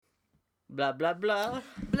Blah, blah, blah.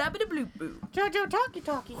 Blabbity blue boo. Jojo, talkie.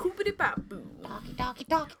 Hoopity pop boo. Talkie.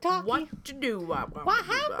 What you do? What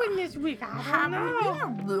happened this week? I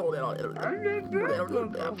don't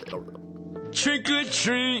know. Trick or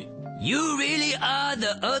treat. You really are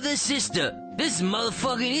the other sister. This is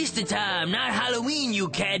motherfucking Easter time, not Halloween, you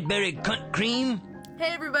Cadbury cunt cream.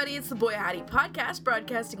 Hey everybody, it's the Boy Howdy Podcast,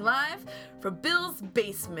 broadcasting live from Bill's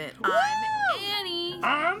basement. I'm Annie.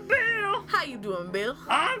 I'm Bill. How you doing, Bill?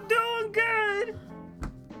 I'm doing good.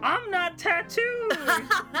 I'm not tattooed.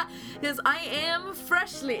 Yes, I am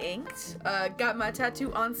freshly inked. Got my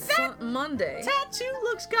tattoo on Monday. Tattoo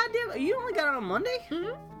looks goddamn... You only got it on Monday?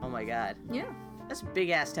 Mm-hmm. Oh my god. Yeah. That's a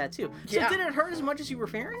big-ass tattoo. So Yeah. did it hurt as much as you were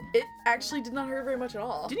fearing? It actually did not hurt very much at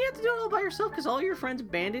all. Didn't you have to do it all by yourself because all your friends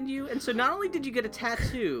abandoned you? And so not only did you get a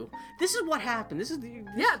tattoo, this is what happened. This is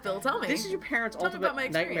Bill, tell me. This is your parents' Tell me about my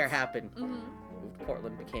ultimate nightmare experience. happened. Mm-hmm.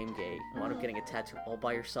 Portland became gay. Wound up getting a tattoo all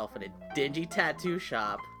by yourself in a dingy tattoo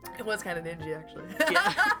shop. It was kind of dingy, actually.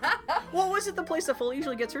 Yeah. Well, was it the place that Foley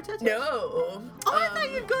usually gets her tattoos? No. Oh, I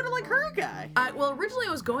thought you'd go to like her guy. Well, originally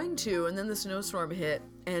I was going to, and then the snowstorm hit,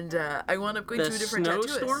 and I wound up going to a different tattooist. The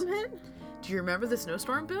snowstorm hit? Do you remember the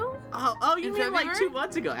snowstorm, Bill? Oh, you In mean February? like 2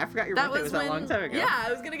 months ago? I forgot your birthday was that long time ago. Yeah,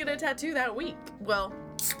 I was gonna get a tattoo that week. Well,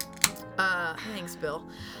 thanks, Bill.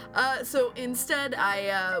 So instead,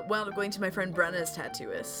 I wound up going to my friend Brenna's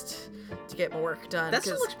tattooist to get my work done. That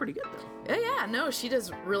still looks pretty good, though. Yeah, no, she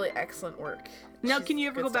does really excellent work. Now, She's can you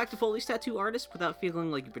ever good go back stuff. to Foley's tattoo artist without feeling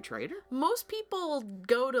like you betrayed her? Most people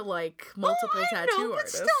go to like multiple tattoo know, but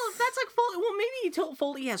artists. still, that's like Foley. Well, maybe you told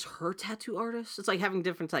Foley has her tattoo artist. It's like having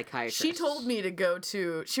different psychiatrists. She told me to go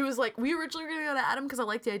to. She was like, we originally were gonna go to Adam because I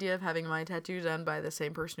like the idea of having my tattoo done by the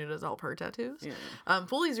same person who does all of her tattoos. Yeah.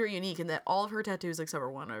 Foley's very unique in that all of her tattoos, except for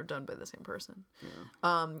one, are done by the same person.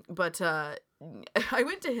 Yeah. But I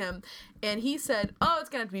went to him, and he said, "Oh, it's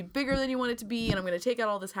gonna have to be bigger than you want it to be, and I'm gonna take out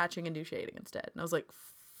all this hatching and do shading instead." And I was like,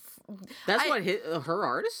 That's what hit her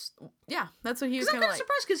artist? "Yeah, that's what he was I'm kind of kind of like."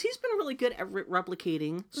 surprised because he's been really good at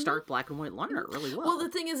replicating stark black and white line art really well. Well, the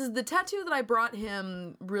thing is the tattoo that I brought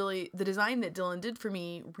him, really, the design that Dylan did for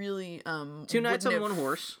me, really, 2 nights on wouldn't one have-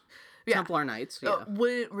 horse. Yeah. Templar Knights. Yeah.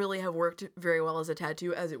 Wouldn't really have worked very well as a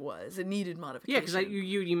tattoo as it was. It needed modification. Yeah, because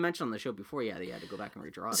you mentioned on the show before, you had to go back and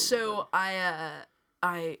redraw it. So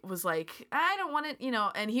I was like, I don't want it,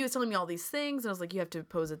 and he was telling me all these things, and I was like, you have to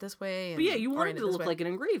pose it this way. And But yeah, you wanted orient it it to this look way. like an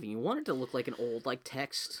engraving. You wanted it to look like an old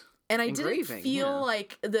text. And I didn't engraving, feel yeah.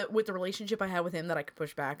 like that with the relationship I had with him that I could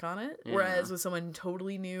push back on it. Yeah. Whereas with someone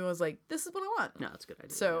totally new, I was like, this is what I want. No, that's a good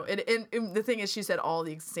idea. So, and the thing is, she said all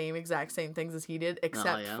the exact same things as he did,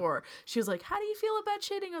 except yeah. for, she was like, how do you feel about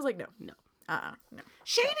shading? I was like, no. No. No.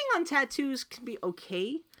 Shading on tattoos can be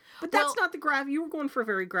okay, but that's not the graphic. You were going for a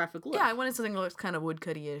very graphic look. Yeah, I wanted something that looks kind of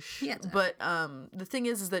woodcutty-ish. Yeah, but the thing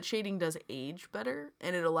is that shading does age better,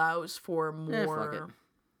 and it allows for more... fuck it.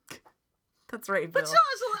 That's right, Bill. But still,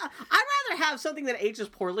 I'd rather have something that ages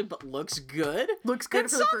poorly but looks good. Looks good than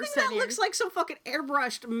for the first 10 something that looks like some fucking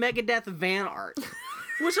airbrushed Megadeth van art,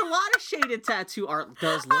 which a lot of shaded tattoo art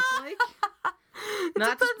does look like. It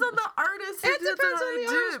depends on the artist. It depends on the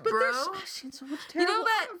artist, but bro. I've seen so much terrible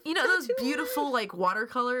those tattoo beautiful like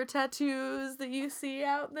watercolor tattoos that you see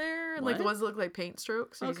out there, and like the What? ones that look like paint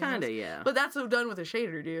strokes. Oh, kind of, yeah. But that's done with a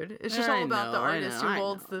shader, dude. It's just all about the artist who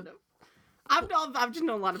holds the. I've just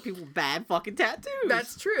known a lot of people with bad fucking tattoos.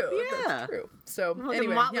 That's true. Yeah. That's true. So Like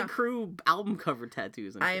anyway, Motley yeah. Crue album cover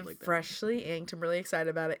tattoos and I shit am like that. freshly inked. I'm really excited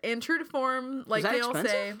about it. And true to form, like that they all say,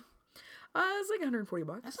 expensive? it's like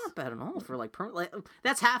 $140. That's not bad at all for like permanent. Like,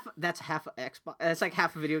 that's half Xbox. That's like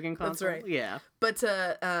half a video game console. That's right. Yeah. But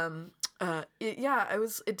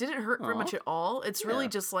it didn't hurt very much at all. It's really Yeah.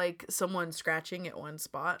 just like someone scratching at one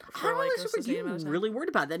spot for I'm like really a surprised sustained you amount of time. really worried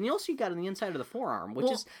about that. And you also got it on the inside of the forearm, which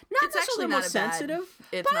Well, is not it's actually necessarily not most a bad, sensitive.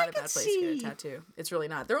 It's but not I a could bad place to see... get a tattoo. It's really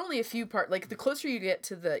not. There are only a few parts. Like the closer you get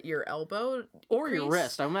to your elbow Or your crease-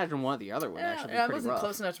 wrist. I imagine one or the other would actually be I pretty wasn't rough.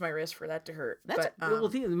 close enough to my wrist for that to hurt. That's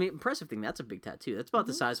but, the impressive thing. That's a big tattoo. That's about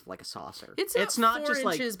the size of like a saucer. it's not 4 just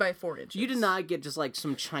like inches by 4 inches. you did not get just like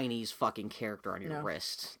some Chinese fucking character on your No.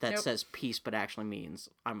 wrist that Nope. says peace, but actually means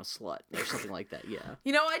I'm a slut or something like that. Yeah.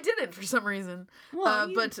 I didn't for some reason. Well,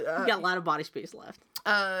 you you got a lot of body space left.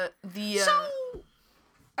 So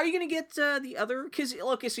Are you gonna get the other? Because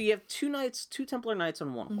okay, so you have 2 Templar Knights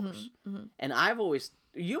on one horse, and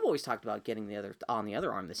you've always talked about getting the other on the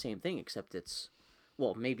other arm the same thing, except it's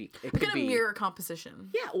maybe it could gonna be mirror composition.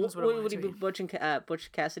 Yeah, is what I wanted would to it be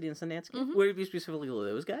Butch Cassidy and Sundance? Would it be specifically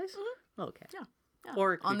those guys? Okay. Yeah.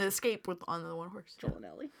 Or on the escape on the one horse. Joel and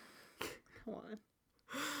Ellie. Come on.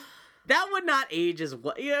 That would not age as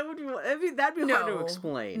well. Yeah, that'd be hard to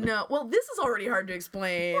explain. No, well, this is already hard to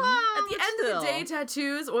explain. Well, At the end still. of the day,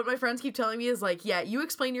 tattoos, what my friends keep telling me is like, yeah, you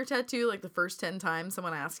explain your tattoo like the first 10 times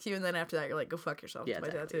someone asks you, and then after that, you're like, go fuck yourself. Yeah, It's my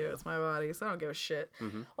exactly. tattoo. It's my body, so I don't give a shit.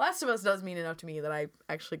 Mm-hmm. Last of Us does mean enough to me that I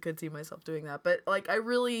actually could see myself doing that. But, like,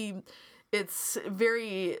 it's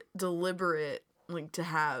very deliberate, like, to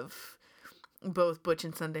have both Butch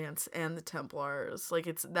and Sundance and the Templars. Like,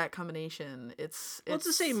 it's that combination. It's the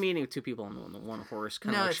same meaning of two people on the one horse,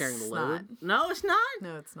 kind of No, like sharing the it's load. not. No, it's not.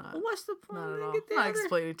 No, it's not. Well, what's the point? Not at They all. get the I'll other-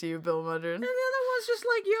 explain it to you, Bill Mudrin. And the other one's just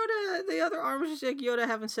like Yoda. The other arm is just like Yoda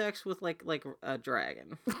having sex with like a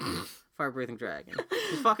dragon, fire-breathing dragon.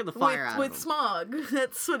 He's fucking the fire out with of him. Smog.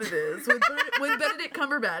 That's what it is. With Benedict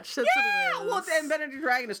Cumberbatch. That's what it is. Well, and Benedict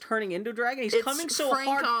Dragon is turning into a dragon. He's It's coming so Frank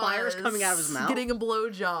hard, fire's Oz coming out of his mouth. getting a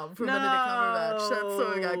blowjob from Benedict Cumberbatch. That's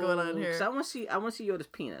what we got going on here. 'Cause I want to see Yoda's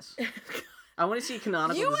penis. I want to see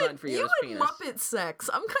canonical You design for Yoda's and penis. Muppet sex.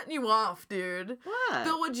 I'm cutting you off, dude. What?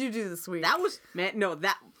 Bill, what'd you do this week? That was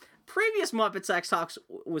that previous Muppet Sex Talks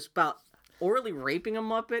was about orally raping a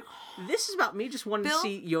Muppet. This is about me just wanting Bill, to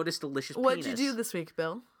see Yoda's delicious What'd penis. you do this week,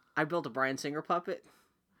 Bill? I built a Bryan Singer puppet.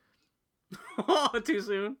 Oh, too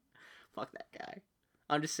soon. Fuck that guy.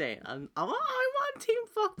 I'm just saying. I'm on team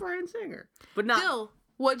fuck Bryan Singer, but not Bill,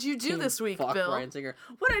 what'd you do team this week, fuck Bill? Bryan Singer.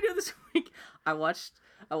 What did I do this week? I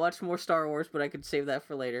watched more Star Wars, but I could save that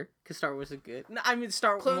for later because Star Wars is good. No, I mean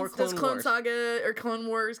more Clone Does Clone Wars. Saga or Clone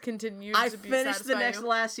Wars continue I to be finished the satisfying?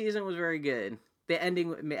 last season was very good. The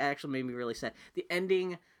ending actually made me really sad. The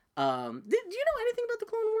ending. Do you know anything about the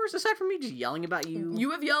Clone Wars aside from me just yelling about you?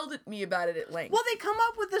 You have yelled at me about it at length. Well, they come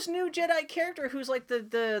up with this new Jedi character who's like a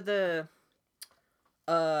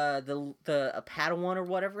Padawan or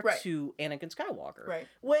whatever Right. to Anakin Skywalker, Right.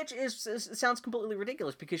 Which sounds completely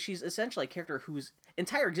ridiculous because she's essentially a character whose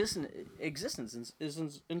entire existence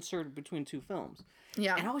is inserted between two films.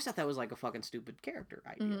 Yeah. And I always thought that was like a fucking stupid character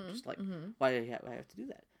idea. Just like, why do I have to do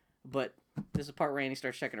that? But there's a part where Annie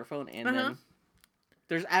starts checking her phone, and then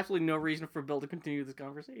there's absolutely no reason for Bill to continue this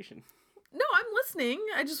conversation. No, I'm listening.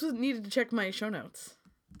 I just needed to check my show notes.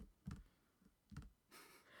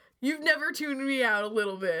 You've never tuned me out a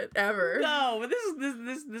little bit, ever. No, but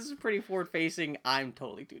this is pretty forward facing. I'm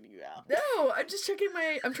totally tuning you out. No, I'm just checking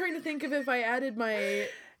I'm trying to think of if I added my thing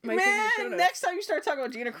to the show Man, notes. next time you start talking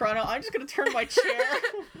about Gina Carano, I'm just gonna turn my chair.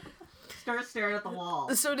 Start staring at the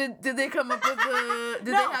wall. So did they come up with did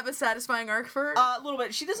they have a satisfying arc for her? A little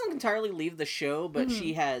bit. She doesn't entirely leave the show, but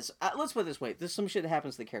she has. Let's put it this way: there's some shit that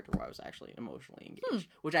happens to the character where I was actually emotionally engaged,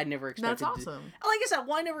 which I never expected. That's awesome. Like I said,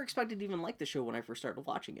 I never expected to even like the show when I first started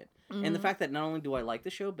watching it, and the fact that not only do I like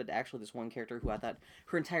the show, but actually this one character who I thought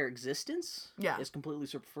her entire existence is completely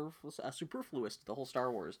superfluous to the whole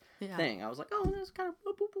Star Wars thing. I was like, oh, that's kind of.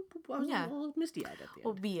 I was a little misty-eyed at the end.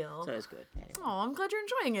 Oh, Bill. So it's good. Anyway. Oh, I'm glad you're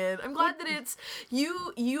enjoying it. I'm glad that it's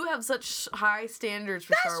you have such high standards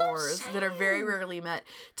for Star Wars that are very rarely met.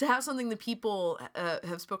 To have something that people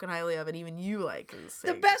have spoken highly of and even you like is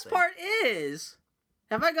the best part is,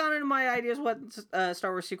 have I gone into my ideas what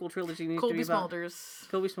Star Wars sequel trilogy needs to be about?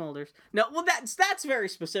 Colby Smulders. No, well that's very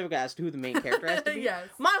specific as to who the main character has to be. Yes.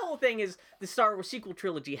 My whole thing is the Star Wars sequel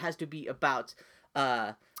trilogy has to be about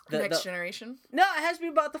the Next Generation? No, it has to be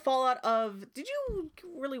about the fallout of. Did you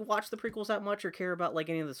really watch the prequels that much, or care about like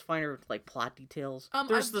any of this finer like plot details?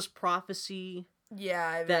 There's this prophecy. Yeah,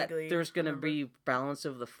 I that vaguely there's gonna remember. be balance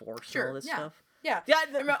of the Force and all this stuff. Yeah. Yeah, I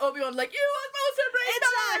remember Obi-Wan like, you are supposed to bring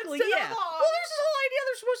exactly. balance to Yeah. the Well, Force." there's this whole idea.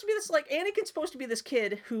 There's supposed to be this like Anakin's supposed to be this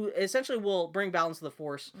kid who essentially will bring balance to the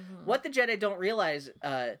Force. What the Jedi don't realize.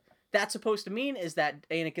 That's supposed to mean is that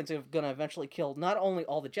Anakin's going to eventually kill not only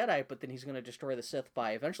all the Jedi, but then he's going to destroy the Sith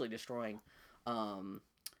by eventually destroying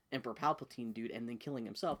Emperor Palpatine, dude, and then killing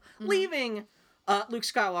himself, leaving Luke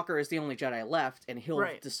Skywalker as the only Jedi left, and he'll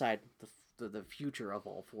decide the future of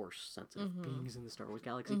all Force sensitive beings in the Star Wars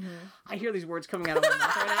galaxy. I hear these words coming out of my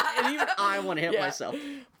mouth right now, and even I want to hit myself.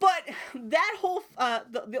 But that whole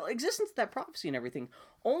the existence of that prophecy and everything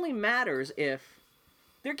only matters if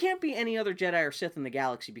there can't be any other Jedi or Sith in the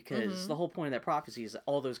galaxy, because the whole point of that prophecy is that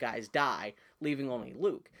all those guys die, leaving only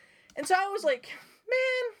Luke. And so I was like,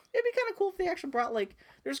 man, it'd be kind of cool if they actually brought, like,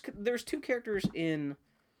 there's two characters in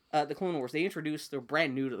the Clone Wars. They're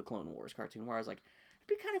brand new to the Clone Wars cartoon, where I was like,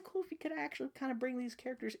 it'd be kind of cool if you could actually kind of bring these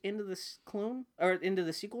characters into this into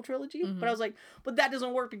the sequel trilogy. But I was like, but that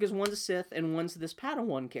doesn't work because one's a Sith and one's this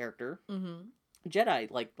Padawan character,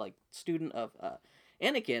 Jedi, like student of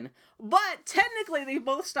Anakin, but technically they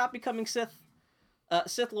both stop becoming Sith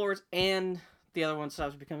Lords, and the other one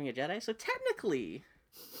stops becoming a Jedi. So technically,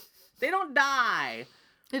 they don't die.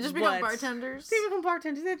 They just become bartenders. They become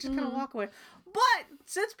bartenders. They just kind of walk away. But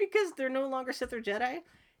since because they're no longer Sith or Jedi,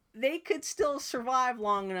 they could still survive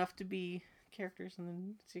long enough to be characters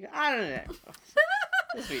in the... I don't know.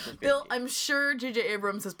 Bill, I'm sure J.J.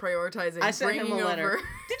 Abrams is prioritizing I sent him a letter. over...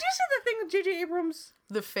 Did you see the thing with J.J. Abrams?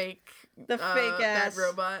 The fake ass bad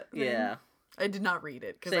robot thing? Yeah. I did not read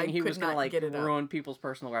it because Saying I he could was gonna not like get it ruin people's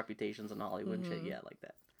personal reputations in Hollywood and shit. Yeah, like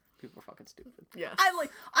that. People are fucking stupid. Yeah. I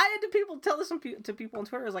had to tell this to people on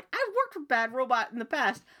Twitter. I was like, I've worked for Bad Robot in the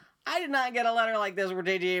past. I did not get a letter like this where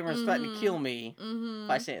J.J. Abrams threatened to kill me if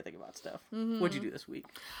I say anything about stuff. What'd you do this week?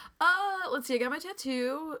 Let's see. I got my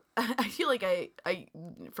tattoo. I feel like I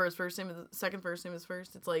first name is second first name is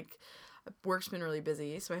first. It's like work's been really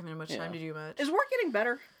busy, so I haven't had much time to do much. Is work getting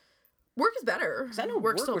better? Work is better. Because I know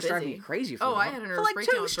work's work still was busy. driving me crazy for I had a nervous like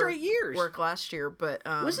breakdown 2 straight years. Work last year, but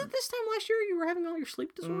was it this time last year you were having all your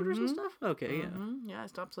sleep disorders and stuff? Okay, yeah. Yeah, I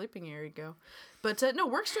stopped sleeping a year ago. But no,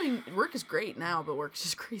 work is great now, but work's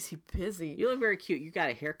just crazy busy. You look very cute. You got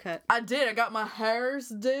a haircut. I did. I got my hairs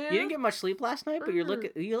done. You didn't get much sleep last night, but you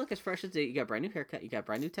look as fresh as day. You got a brand new haircut. You got a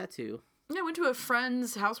brand new tattoo. Yeah, I went to a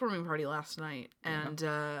friend's housewarming party last night and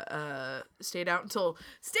stayed out until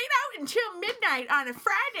midnight on a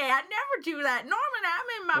Friday. I never do that. Normally,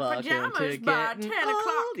 I'm in my pajamas by 10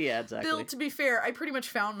 o'clock. Yeah, exactly. Bill, to be fair, I pretty much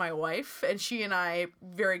found my wife, and she and I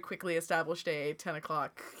very quickly established a 10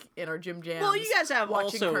 o'clock in our gym jams. Well, you guys have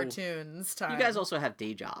watching cartoons time. You guys also have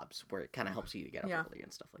day jobs where it kind of helps you to get up early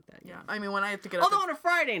and stuff like that. Yeah, I mean, when I have to get up... Although on a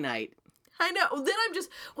Friday night... I know. Then I'm just...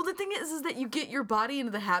 Well, the thing is that you get your body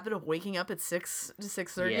into the habit of waking up at 6 to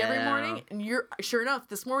 6:30 every morning. And you're... Sure enough,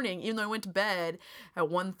 this morning, even though I went to bed at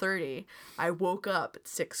 1:30, I woke up at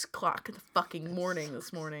 6 o'clock in the fucking morning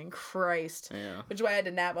this morning. Christ. Yeah. Which is why I had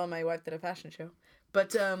to nap on my wife did a fashion show.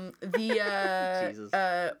 But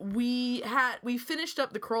we finished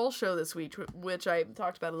up the Kroll Show this week, which I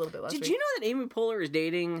talked about a little bit last week. Did you know that Amy Poehler is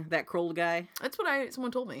dating that Kroll guy? That's what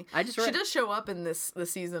someone told me. I just read. She does show up in this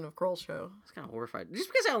season of Kroll Show. It's kind of horrified. Just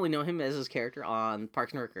because I only know him as his character on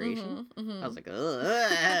Parks and Recreation, I was like,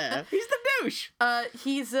 ugh, he's the douche.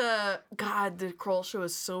 He's God. The Kroll Show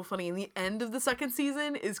is so funny, and the end of the second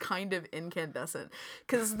season is kind of incandescent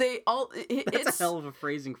because they all. That's a hell of a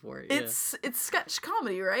phrasing for it. It's sketch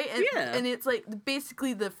comedy, right? And, and it's like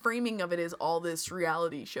basically the framing of it is all this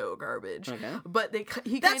reality show garbage. Okay. But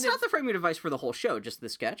that's not the framing device for the whole show, just the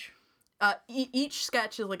sketch. Each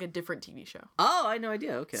sketch is like a different TV show. Oh, I had no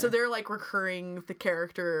idea. Okay. So they're like recurring. The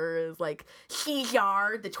character is like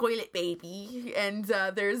the toilet baby, and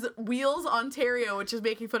there's Wheels Ontario, which is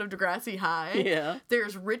making fun of Degrassi High. Yeah.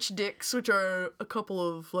 There's Rich Dicks, which are a couple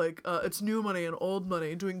of like it's new money and old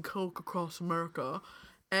money doing coke across America.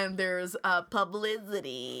 And there's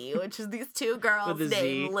Publicity, which is these two girls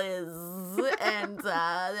named Liz and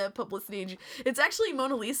the Publicity. It's actually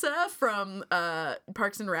Mona Lisa from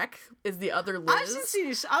Parks and Rec is the other Liz. I've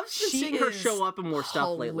been seeing her show up in more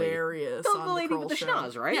stuff lately. Hilarious. The lady with the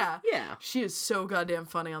schnoz, right? Yeah. Yeah. She is so goddamn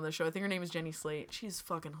funny on the show. I think her name is Jenny Slate. She's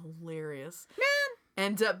fucking hilarious. Man.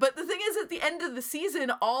 And but the thing is, at the end of the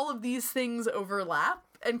season, all of these things overlap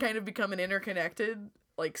and kind of become an interconnected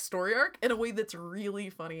like story arc in a way that's really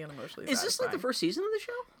funny and emotionally satisfying. Is this like the first season of the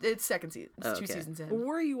show? It's second season. It's 2 seasons in.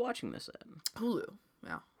 Where are you watching this at? Hulu.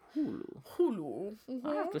 Yeah. Hulu.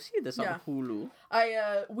 I have to see this on Hulu.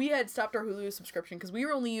 We had stopped our Hulu subscription because we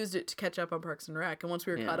only used it to catch up on Parks and Rec, and once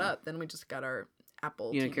we were caught up, then we just got our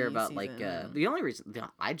Apple. You don't TV care about season. like the only reason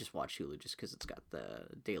I just watch Hulu just because it's got the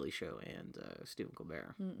Daily Show and Stephen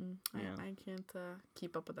Colbert. Yeah. I can't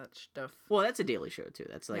keep up with that stuff. Well, that's a daily show too.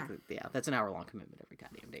 That's like that's an hour-long commitment every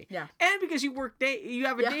goddamn day. Yeah, and because you you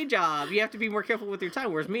have a day job, you have to be more careful with your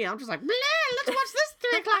time. Whereas me, I'm just like, let's watch this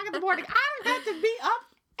 3 o'clock in the morning. I don't have to be up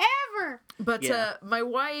ever. But my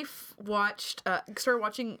wife started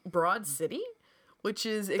watching Broad City. Which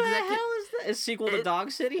is the hell is that? A sequel to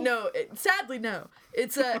Dog City? No, sadly no.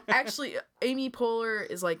 It's actually Amy Poehler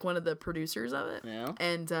is like one of the producers of it. Yeah.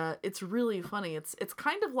 And it's really funny. It's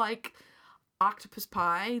kind of like Octopus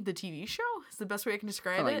Pie, the TV show. Is the best way I can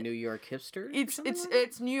describe it. Like New York hipsters.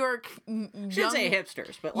 It's New York. Shouldn't say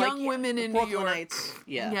hipsters, but young like women in New York.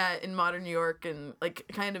 Yeah, in modern New York, and like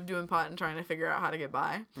kind of doing pot and trying to figure out how to get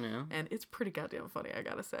by. Yeah. And it's pretty goddamn funny, I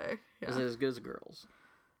gotta say. Yeah. Is it as good as Girls?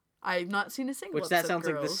 I've not seen a single. Which that sounds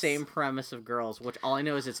like the same premise of Girls. Which all I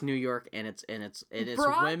know is it's New York and it's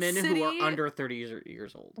women who are under 30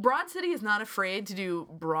 years old. Broad City is not afraid to do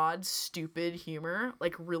broad, stupid humor,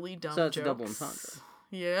 like really dumb jokes. So it's a double entendre.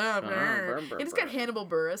 Yeah, it's got Hannibal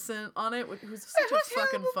Buress on it, who's such a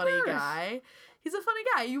fucking funny guy. He's a funny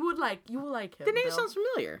guy. You will like him. The name sounds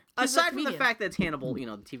familiar. Aside from the fact that it's Hannibal, the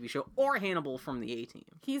TV show, or Hannibal from the A-Team.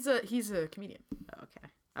 He's a comedian. Okay.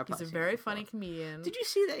 He's a very funny comedian. Did you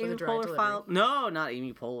see that Amy Poehler filed? No, not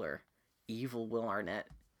Amy Poehler. Evil Will Arnett.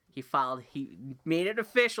 He made it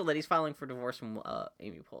official that he's filing for divorce from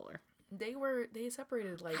Amy Poehler. They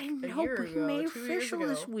separated like I know, a year but he ago, made 2 years official ago.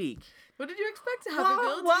 this week. What did you expect to happen,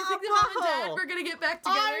 Bill? Do you think the mom and dad were gonna get back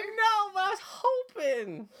together? I know, but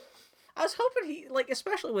I was hoping he, like,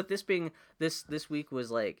 especially with this being this week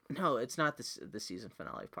was like, no, it's not the season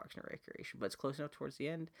finale of Parks and Recreation, but it's close enough towards the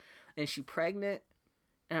end, and she's pregnant.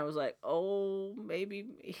 And I was like, oh, maybe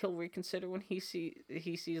he'll reconsider when he sees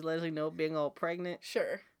Leslie Knope being all pregnant.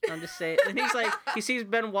 Sure. I'm just saying. And he's like, he sees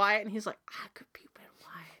Ben Wyatt, and he's like, I could be Ben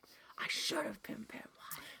Wyatt. I should have been Ben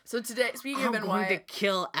Wyatt. So today, speaking of Ben Wyatt, I'm going to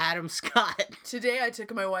kill Adam Scott. Today I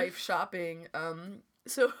took my wife shopping.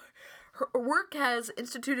 So her work has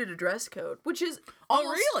instituted a dress code, which is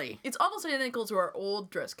really? It's almost identical to our old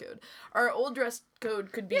dress code. Our old dress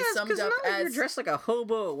code could be summed up as you were dressed like a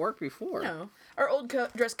hobo at work before. No. Our old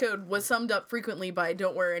dress code was summed up frequently by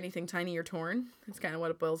 "Don't wear anything tiny or torn." That's kind of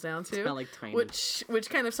what it boils down to. It's not like tiny, which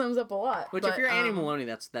kind of sums up a lot. Which, if you're Annie Maloney,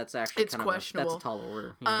 that's actually it's kind questionable. That's a tall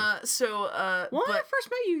order. Yeah. When I first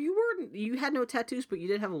met you had no tattoos, but you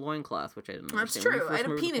did have a loincloth, which I didn't understand. That's true. I had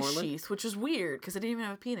a penis sheath, which was weird because I didn't even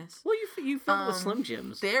have a penis. Well, you filled with Slim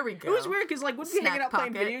Jims. There we go. It was weird because like, wouldn't you hanging out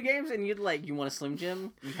playing pocket. video games and you'd like, you want a Slim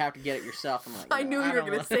Jim? You have to get it yourself. I'm like, I knew you were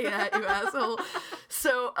going to say that, you asshole.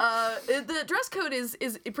 So the dress code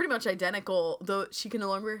is pretty much identical, though she can no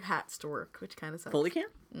longer wear hats to work, which kind of sucks. Fully can?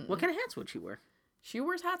 What kind of hats would she wear? She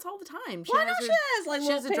wears hats all the time. She has like she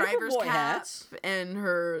has a driver's cap hats. And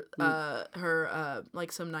her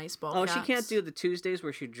like some nice ball caps. She can't do the Tuesdays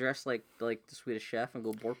where she dressed like the Swedish Chef and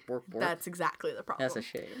go bork bork bork. That's exactly the problem. That's a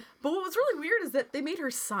shame. But what was really weird is that they made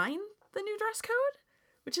her sign the new dress code.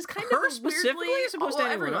 Which is kind her of a specifically, weirdly, as opposed to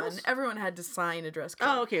anyone else? Everyone had to sign a dress code.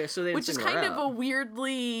 Oh, okay, so they which is kind of a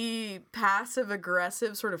weirdly passive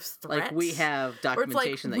aggressive sort of threat. Like we have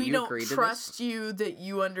documentation that you agreed to this. We don't trust you that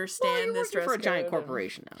you understand this dress code. You're working for a giant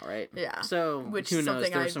corporation now, right? Yeah. So which who is knows?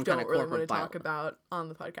 something There's I some don't kind of really want to corporate talk about on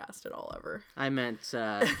the podcast at all ever. I meant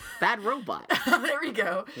bad robot. There we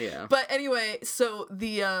go. Yeah. But anyway, so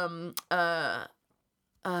the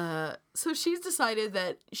so she's decided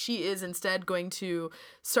that she is instead going to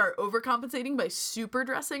start overcompensating by super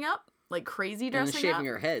dressing up, like crazy dressing and shaving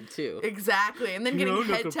her head too. Exactly, and then getting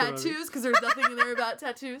head tattoos because there's nothing in there about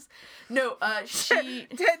tattoos. No, she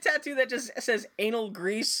head tattoo that just says anal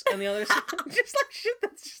grease on the other side, just like shit.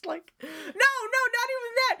 That's just like no, not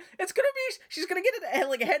even that. It's gonna be she's gonna get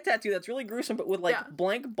like a head tattoo that's really gruesome, but with like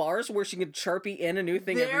blank bars where she can Sharpie in a new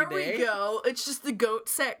thing every day. There we go. It's just the goat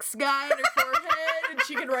sex guy on her forehead, and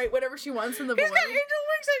she can write whatever she wants in the void. He's got angel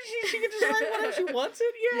wings, and she can just write whatever she wants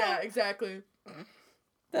it. Yeah, exactly.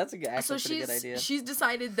 That's actually a pretty good idea. She's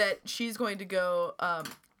decided that she's going to go.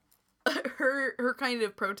 Her kind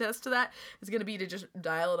of protest to that is going to be to just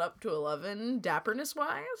dial it up to 11, dapperness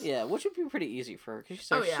wise. Yeah, which would be pretty easy for her because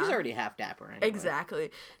she's already half dapper anyway. Exactly.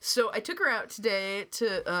 So I took her out today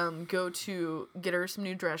to go to get her some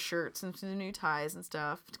new dress shirts and some new ties and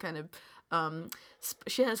stuff. To kind of,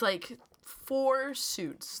 she has like 4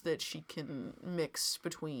 suits that she can mix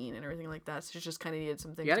between and everything like that. So she just kind of needed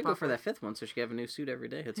some things. You gotta go for that 5th one so she can have a new suit every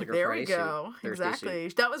day. It's like her there Friday we go. Suit, exactly.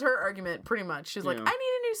 Suit. That was her argument, pretty much. She's like, I need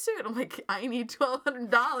a new suit. I'm like, I need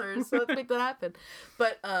 $1,200, so let's make that happen.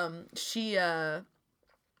 But she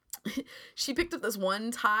picked up this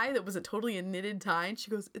one tie that was totally a knitted tie, and she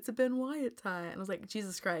goes, "It's a Ben Wyatt tie." And I was like,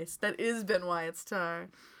 Jesus Christ, that is Ben Wyatt's tie.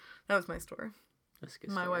 That was my story. That's a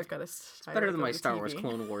good my story. wife got a. It's better than my Star Wars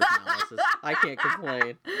Clone Wars analysis. I can't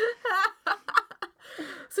complain.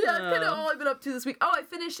 So yeah, that's kind of all I've been up to this week. Oh, I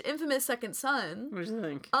finished Infamous Second Son. What did you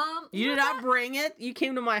think? You did not bring it. You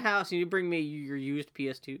came to my house and you bring me your used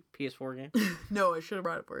PS4 game. No, I should have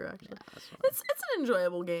brought it for you actually. Yeah, it's an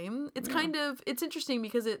enjoyable game. It's kind of interesting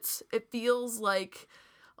because it feels like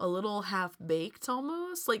a little half-baked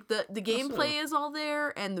almost. Like the gameplay is all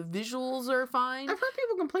there and the visuals are fine. I've heard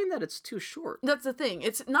people complain that it's too short. That's the thing.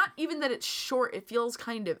 It's not even that it's short. It feels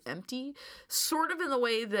kind of empty. Sort of in the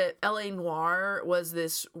way that L.A. Noire was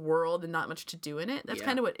this world and not much to do in it. That's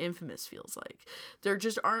kind of what Infamous feels like. There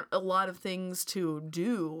just aren't a lot of things to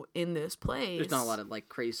do in this place. There's not a lot of like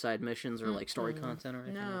crazy side missions or like story content or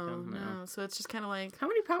anything like that. No. So it's just kind of like... How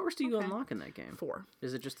many powers do you unlock in that game? 4.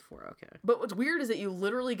 Is it just 4? Okay. But what's weird is that you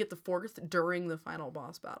literally actually get the 4th during the final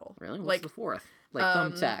boss battle. Really? What's Like the 4th? Like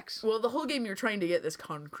thumbtacks. Well, the whole game you're trying to get this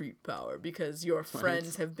concrete power because your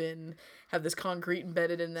friends have this concrete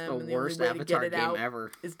embedded in them, and the only way to get it out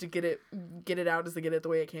is to get it out is to get it the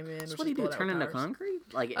way it came in. So what do you do? Turn into concrete?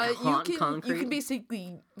 Like concrete? You can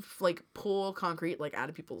basically like pull concrete like out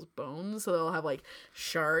of people's bones, so they'll have like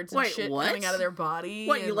shards and shit coming out of their body.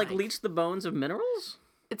 What, you like leech the bones of minerals?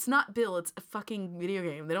 It's not Bill, it's a fucking video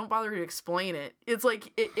game. They don't bother to explain it. It's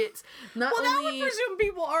like, it's not only... Well, that would presume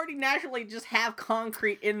people already naturally just have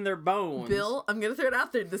concrete in their bones. Bill, I'm gonna throw it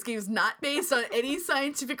out there. This game is not based on any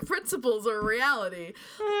scientific principles or reality.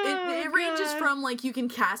 It ranges from, like, you can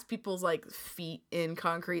cast people's, like, feet in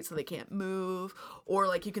concrete so they can't move, or,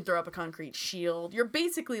 like, you can throw up a concrete shield. You're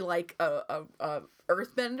basically like a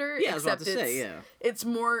earthbender. Yeah, I was about to say, yeah. It's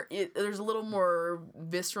more, there's a little more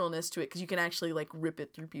visceralness to it, because you can actually, like, rip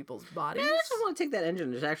it through people's bodies. Yeah, I just want to take that engine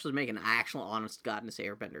and just actually make an actual honest-to-goodness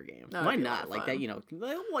airbender game. Why not? Like that, you know, if you're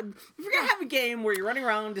gonna have a game where you're running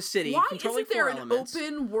around the city, controlling 4 elements. Why isn't there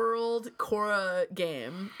an open-world Korra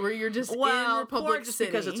game where you're just in Republic just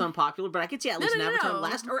City? Because it's unpopular, but I could see at least an Avatar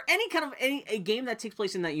Last, or any kind of a game that takes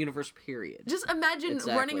place in that universe, period. Just imagine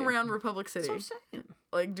running around Republic City. That's what I'm saying.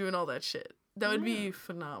 Like, doing all that shit. That would be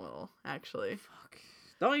phenomenal, actually. Fuck.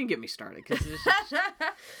 Don't even get me started, because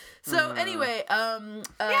So anyway, yeah,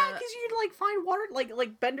 because you'd like find water,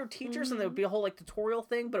 like bender teachers, and there would be a whole like tutorial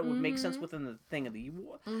thing, but it would make sense within the thing of the.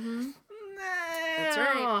 That's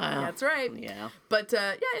right. That's right. Yeah. But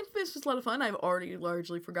yeah, it's just a lot of fun. I've already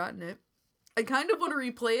largely forgotten it. I kind of want to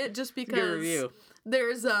replay it just because good review.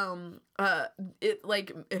 There's it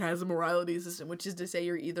has a morality system, which is to say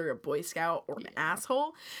you're either a Boy Scout or an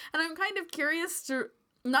asshole, and I'm kind of curious to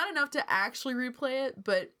not enough to actually replay it,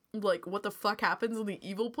 but like what the fuck happens in the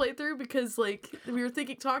evil playthrough, because like we were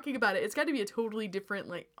talking about it, it's got to be a totally different,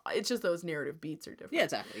 like, it's just those narrative beats are different. Yeah,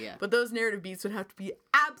 exactly. Yeah, but those narrative beats would have to be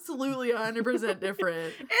absolutely 100%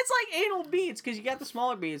 different. It's like anal beads, because you got the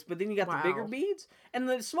smaller beads, but then you got the bigger beads, and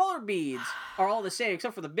the smaller beads are all the same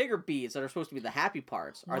except for the bigger beads that are supposed to be the happy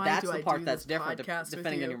parts. Or that's the part that's different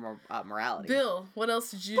depending on your morality. Bill, what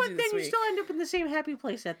else did you do this week? But then you still end up in the same happy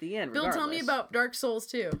place at the end. Bill, regardless. tell me about Dark Souls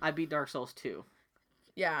 2. I beat Dark Souls 2.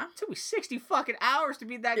 Yeah. It took me 60 fucking hours to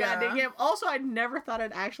beat that goddamn game. Also, I never thought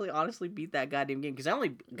I'd actually honestly beat that goddamn game, because I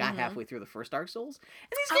only got halfway through the first Dark Souls.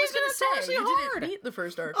 And these games are notoriously hard. Didn't beat the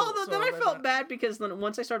first Dark Souls. Although then I felt bad, because then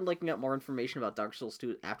once I started looking up more information about Dark Souls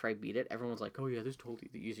 2 after I beat it, everyone's like, oh yeah, this is totally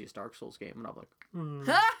the easiest Dark Souls game. And I'm like,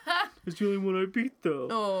 it's the only one I beat though.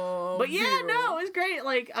 Oh, but yeah, no, it's great.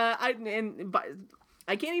 Like,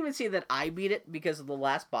 I can't even say that I beat it, because of the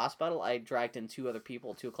last boss battle, I dragged in 2 other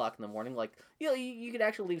people at 2 o'clock in the morning. Like, you know, you could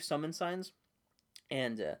actually leave summon signs.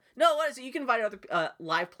 And, no, what is it? You can invite other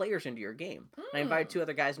live players into your game. I invited 2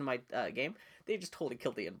 other guys into my game. They just totally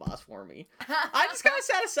killed the end boss for me. I just kind of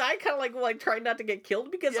sat aside, kind of like trying not to get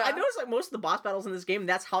killed, because I noticed like most of the boss battles in this game,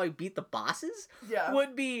 that's how I beat the bosses,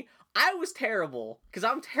 would be... I was terrible, because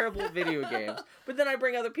I'm terrible at video games, but then I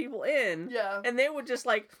bring other people in, and they would just,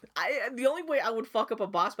 like, the only way I would fuck up a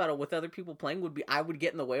boss battle with other people playing would be I would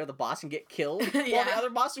get in the way of the boss and get killed, while the other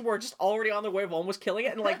bosses were just already on their way of almost killing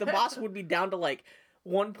it, and, like, the boss would be down to, like,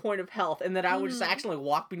 1 point of health, and then I would just actually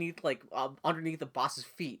walk beneath, like, underneath the boss's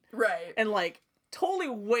feet. Right. And, like, totally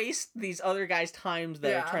waste these other guys' times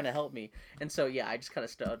that are trying to help me. And so, yeah, I just kind of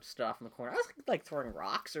stood off in the corner. I was, like throwing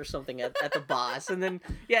rocks or something at the boss. And then,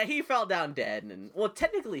 yeah, he fell down dead. And, well,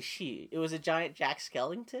 technically it was a giant Jack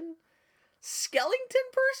Skellington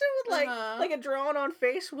person with, like a drawn-on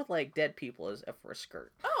face with, like, dead people for a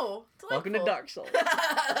skirt. Oh, delightful. Welcome to Dark Souls.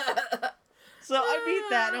 So I beat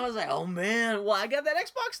that, and I was like, oh, man. Well, I got that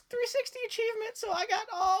Xbox 360 achievement, so I got,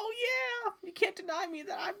 oh, yeah. You can't deny me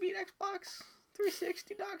that I beat Xbox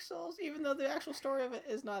 360 Dark Souls, even though the actual story of it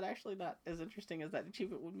is not as interesting as that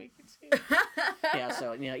achievement would make it seem. Yeah,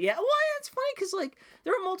 so, yeah. Well, it's funny, because, like,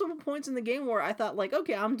 there were multiple points in the game where I thought, like,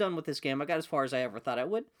 okay, I'm done with this game. I got as far as I ever thought I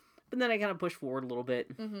would. But then I kind of pushed forward a little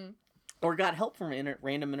bit. Or got help from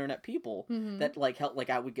random internet people that, like, helped,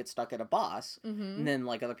 like, I would get stuck at a boss, and then,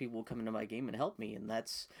 like, other people would come into my game and help me, and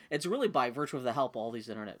it's really by virtue of the help all these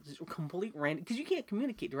internet, complete random, because you can't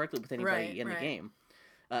communicate directly with anybody in the game.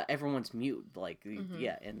 Everyone's mute, like,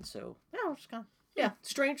 and so, just kind of,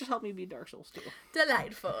 Strangers helped me beat Dark Souls 2.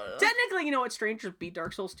 Delightful. Technically, you know what, Strangers beat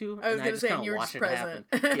Dark Souls 2, I was going to say, you were just present.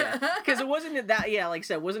 Yeah, because it wasn't that, like I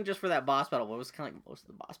said, it wasn't just for that boss battle, but it was kind of like most of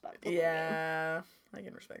the boss battle. Yeah, I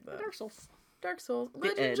can respect that. Dark Souls.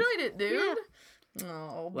 Glad you enjoyed it, dude. Yeah.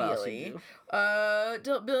 Oh, Billy.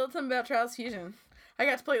 Bill, tell me about Trials Fusion. I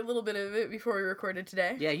got to play a little bit of it before we recorded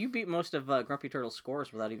today. Yeah, you beat most of Grumpy Turtle's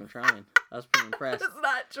scores without even trying. I was pretty impressed. That's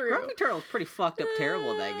not true. Grumpy Turtle's pretty fucked up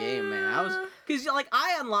terrible at that game, man. Because, like,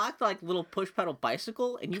 I unlocked, like, little push-pedal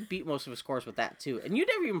bicycle, and you beat most of his scores with that, too. And you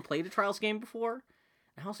never even played a Trials game before.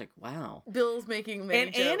 And I was like, wow. Bill's making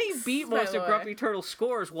many jokes. And Annie beat most of Grumpy Turtle's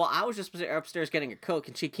scores while I was just upstairs getting a Coke,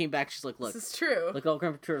 and she came back, she's like, look. This is true. Look at all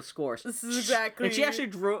Grumpy Turtle's scores. This is exactly... And she actually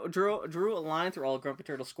drew a line through all of Grumpy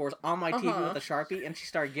Turtle's scores on my TV with a Sharpie, and she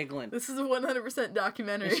started giggling. This is a 100%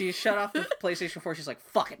 documentary. And she shut off the PlayStation 4, she's like,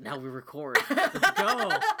 fuck it, now we record. Let's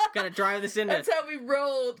go. Gotta drive this into... That's how we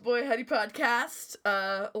rolled, Boy Huddy Podcast,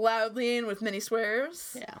 loudly and with many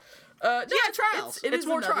swears. Yeah. No, Trials. It's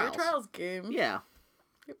more Trials. Trials game. Yeah.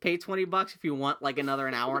 Pay $20 if you want, like, another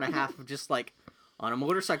hour and a half of just, like, on a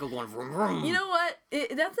motorcycle going vroom vroom. You know what?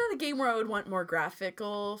 That's not a game where I would want more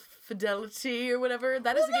graphical fidelity or whatever.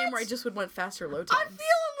 That is a game where I just would want faster load times. I feel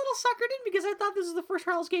a little suckered in because I thought this was the first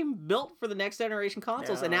Trials game built for the next generation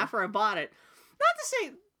consoles, and after I bought it, not to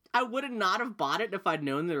say I would not have bought it if I'd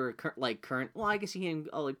known there were current. Well, I guess you can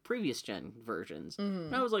like previous gen versions.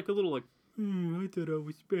 Mm-hmm. I was like a little like, I thought I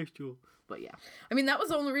was special. But yeah. I mean, that was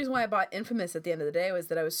the only reason why I bought Infamous at the end of the day, was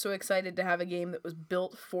that I was so excited to have a game that was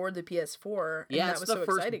built for the PS4. And yeah, it's the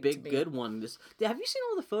first big good one. Have you seen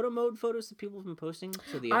all the photo mode photos that people have been posting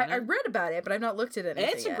to the internet? I read about it, but I've not looked at it.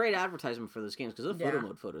 It's a great advertisement for those games because the photo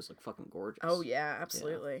mode photos look fucking gorgeous. Oh, yeah,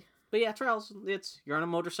 absolutely. Yeah. But yeah, Trials, you're on a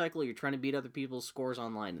motorcycle, you're trying to beat other people's scores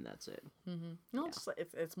online, and that's it. Mm-hmm. No,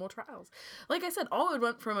 it's more Trials. Like I said, all I would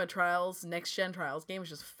want from a Trials, next-gen Trials game is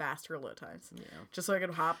just faster load times. Yeah. Just so I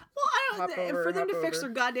could hop for them to fix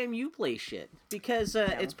their goddamn Uplay shit. Because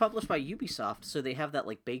it's published by Ubisoft, so they have that,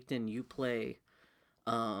 like, baked-in Uplay,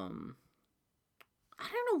 I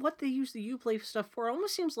don't know what they use the Uplay stuff for. It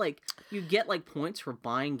almost seems like you get, like, points for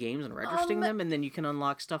buying games and registering them, and then you can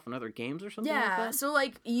unlock stuff in other games or something like that. Yeah, so,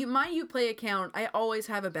 like, my Uplay account, I always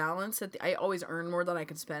have a balance. I always earn more than I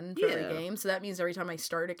can spend for the game. So that means every time I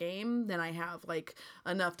start a game, then I have, like,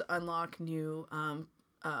 enough to unlock new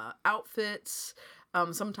outfits.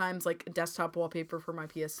 Sometimes, like, desktop wallpaper for my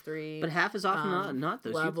PS3. But half as often not.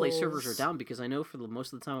 Those Uplay servers are down because I know for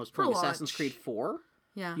most of the time I was playing Assassin's Creed 4.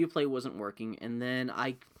 Yeah. Uplay wasn't working, and then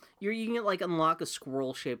you can get, like, unlock a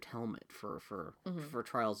squirrel-shaped helmet for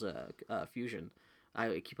Trials Fusion.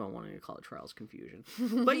 I keep on wanting to call it Trials Confusion.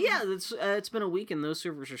 But yeah, it's been a week, and those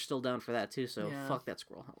servers are still down for that too, so fuck that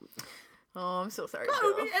squirrel helmet. Oh, I'm so sorry.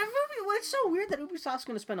 It's so weird that Ubisoft's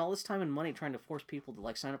going to spend all this time and money trying to force people to,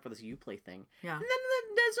 like, sign up for this Uplay thing. Yeah. And then that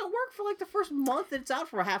doesn't work for, like, the first month that it's out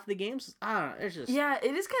for half the games. I don't know. It's just... Yeah,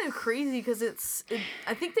 it is kind of crazy because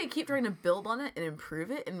I think they keep trying to build on it and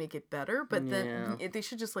improve it and make it better, but then they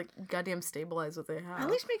should just, like, goddamn stabilize what they have.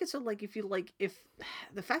 At least make it so, like, if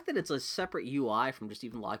the fact that it's a separate UI from just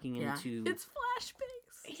even logging into... It's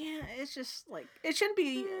Flash-based. Yeah, it's just, like, it shouldn't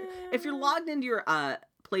be... If you're logged into your,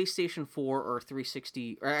 PlayStation 4 or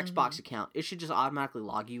 360 or Xbox account, it should just automatically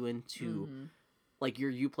log you into like your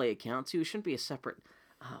Uplay account too. It shouldn't be a separate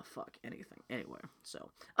anything. Anyway, so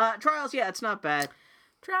Trials, it's not bad.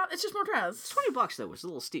 It's just more Trials. It's $20 though, which is a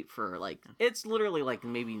little steep for like it's literally like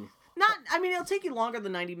maybe not. I mean, it'll take you longer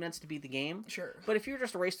than 90 minutes to beat the game. Sure. But if you're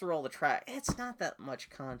just race through all the track, it's not that much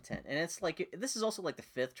content, and it's like this is also like the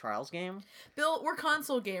 5th Trials game. Bill, we're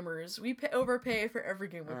console gamers. We overpay for every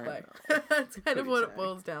game we play. That's kind of what it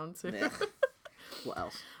boils down to. Yeah. What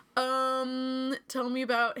else? Tell me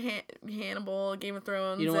about Hannibal, Game of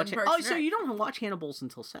Thrones. You don't watch so you don't watch Hannibal's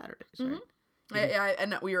until Saturdays, right?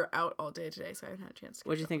 Mm-hmm. And we were out all day today, so I haven't had a chance to.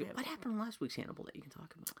 What did you think? What happened in last week's Hannibal that you can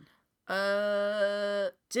talk about?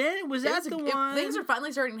 Was that the one? Things are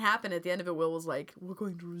finally starting to happen. At the end of it, Will was like, "We're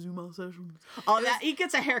going to resume our sessions." Oh, he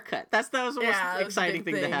gets a haircut. That was the most exciting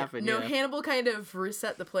thing to happen. No, Hannibal kind of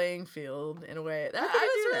reset the playing field in a way. I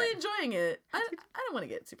was really enjoying it. I don't want to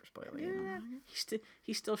get super spoily. Yeah.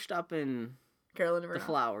 He's still stopping Carolyn the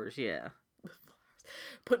flowers. Yeah.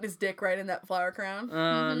 Putting his dick right in that flower crown.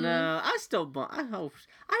 Oh no! I hope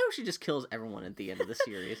she just kills everyone at the end of the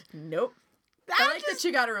series. Nope. I like that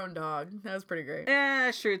she got her own dog. That was pretty great.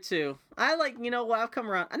 Yeah, sure too. I like, I've come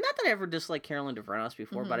around. Not that I ever disliked Carolyn DeVranos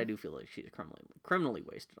before, but I do feel like she's criminally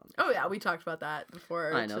wasted on this. Oh yeah, we talked about that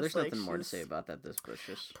before. I know. There's nothing more to say about that. This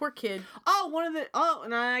just poor kid.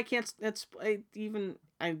 And I can't.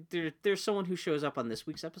 There's someone who shows up on this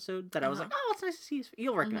week's episode that I was like, oh, it's nice to see.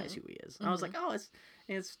 You'll recognize who he is. And I was like, oh,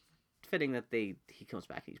 it's fitting that he comes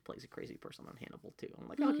back and he plays a crazy person on Hannibal too. I'm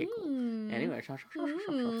like, okay, cool. Anyway,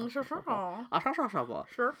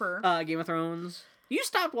 Game of Thrones. You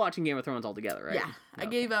stopped watching Game of Thrones altogether, right? Yeah, I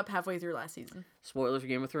gave up halfway through last season. Spoilers for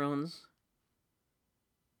Game of Thrones.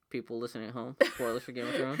 people listening at home. Spoilers for Game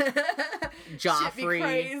of Thrones. Shit be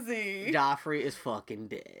crazy. Joffrey is fucking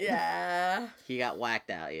dead. Yeah. He got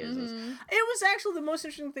whacked out. It was actually the most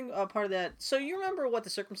interesting thing, part of that. So you remember what the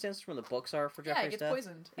circumstances from the books are for Joffrey's death? Yeah, he gets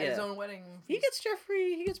poisoned at his own wedding. He gets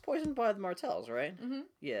poisoned by the Martells, right? Mm-hmm.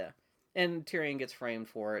 Yeah. And Tyrion gets framed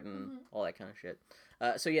for it and all that kind of shit.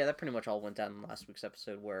 So yeah, that pretty much all went down in last week's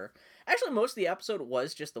episode, where actually most of the episode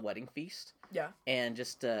was just the wedding feast. Yeah. And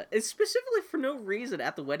just it's specifically for no reason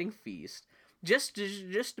at the wedding feast, just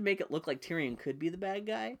to make it look like Tyrion could be the bad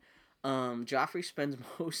guy. Joffrey spends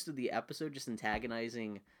most of the episode just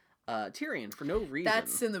antagonizing Tyrion for no reason.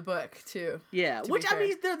 That's in the book too. Yeah, which I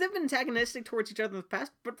mean, they've been antagonistic towards each other in the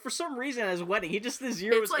past, but for some reason at his wedding, he just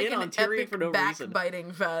zeroes like in on Tyrion for no reason. It's like an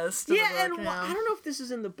backbiting fest. Yeah, and I don't know if this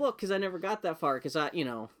is in the book because I never got that far because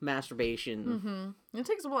masturbation. Mm-hmm. It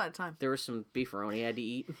takes a lot of time. There was some beefaroni I had to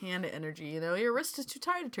eat. And energy, your wrist is too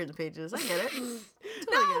tired to turn the pages. I get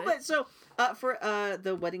it. But so for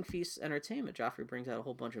the wedding feast entertainment, Joffrey brings out a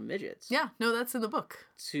whole bunch of midgets. Yeah, no, that's in the book.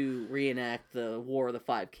 To reenact the War of the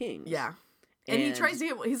Five Kings. Yeah. And he tries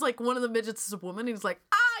to he's like, one of the midgets is a woman. He's like,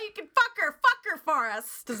 you can fuck her for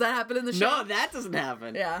us. Does that happen in the show? No, that doesn't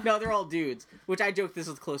happen. Yeah. No, they're all dudes. Which I joke this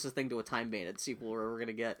is the closest thing to a Time Bandit sequel we're ever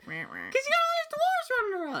gonna get. Because there's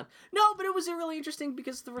dwarves running around. No, but it was really interesting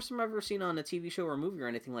because the first time I've ever seen on a TV show or a movie or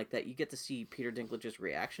anything like that, you get to see Peter Dinklage's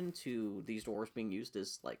reaction to these dwarves being used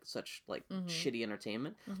as such shitty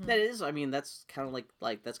entertainment. That is, I mean, that's kind of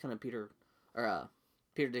like that's kind of Peter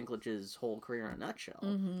Dinklage's whole career in a nutshell.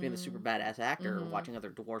 Being the super badass actor, watching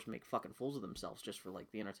other dwarves make fucking fools of themselves just for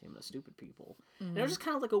the entertainment of stupid people. And it was just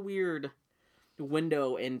kind of like a weird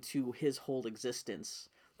window into his whole existence,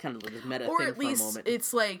 kind of like this meta thing for a moment. Or at least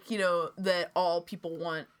it's like, that all people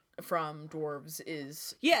want from dwarves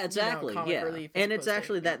is comic relief, and it's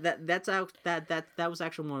actually that was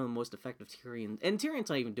actually one of the most effective Tyrion, and Tyrion's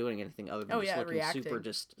not even doing anything other than just looking reacting. super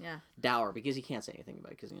dour because he can't say anything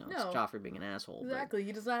about it because it's Joffrey being an asshole. Exactly,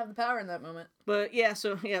 he does not have the power in that moment. But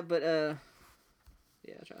Joffrey.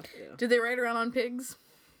 Did they ride around on pigs?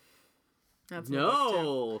 That's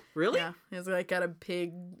really? Yeah, he's got a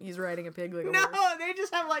pig. He's riding a pig like a horse. No, they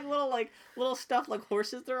just have little stuff like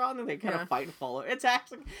horses they're on, and they kind of fight and follow. It's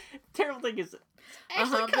actually terrible thing is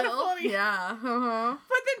actually kind of funny. Yeah.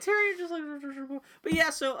 But then Tyrion just but yeah,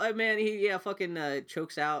 so man, he fucking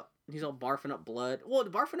chokes out. He's all barfing up blood. Well,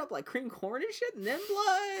 barfing up cream corn and shit, and then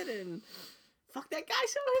blood and. Fuck that guy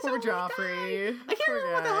Poor Joffrey. I can't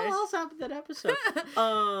remember what the hell else happened in that episode.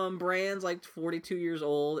 Bran's 42 years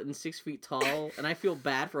old and 6 feet tall, and I feel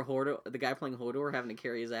bad for Hodor, the guy playing Hodor, having to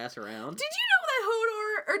carry his ass around. Did you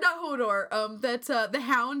know that the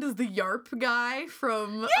Hound is the Yarp guy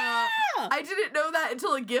from... Yeah! I didn't know that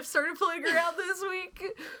until a GIF started floating around this week.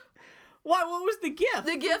 Why? What was the GIF?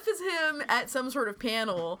 The GIF is him at some sort of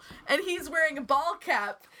panel, and he's wearing a ball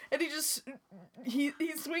cap, and he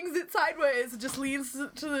swings it sideways and just leans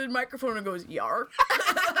to the microphone and goes, "Yarp."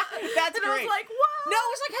 That's and great. I was like, what? No,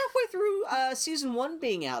 it was halfway through season 1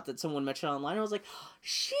 being out that someone mentioned online. I was like, oh,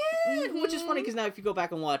 shit! Which is funny because now if you go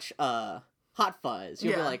back and watch Hot Fuzz,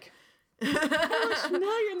 you'll be like, oh,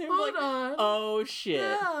 familiar, and they're Hold on. oh shit.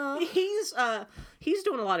 Yeah. He's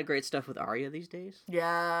doing a lot of great stuff with Arya these days.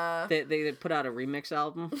 Yeah. They put out a remix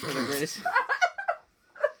album for the greatest. Is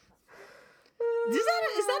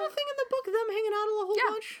that a thing in the book? Them hanging out a whole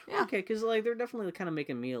bunch? Yeah. Okay, because they're definitely kind of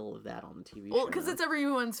making a meal of that on the TV show. Well, because it's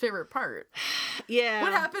everyone's favorite part. Yeah.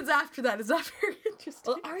 What happens after that is not very interesting.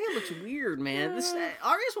 Well, Arya looks weird, man.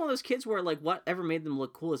 Arya's one of those kids where whatever made them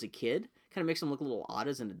look cool as a kid kind of makes them look a little odd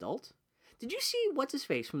as an adult. Did you see what's his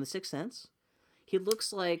face from The Sixth Sense? He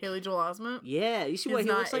looks like Haley Joel Osment. Yeah, you see what he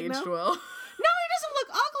looks like now? Well. No, he doesn't look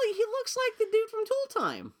ugly. He looks like the dude from Tool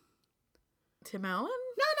Time. Tim Allen?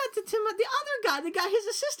 No, not the Tim. The other guy, his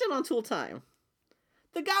assistant on Tool Time.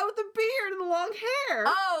 The guy with the beard and the long hair.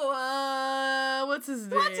 Oh, what's his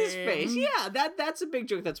name? What's his face? Yeah, that's a big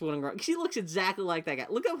joke that's going around. Because he looks exactly like that guy.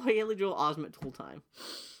 Look up Haley Joel Osment Tool Time.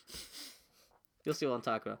 You'll see what I'm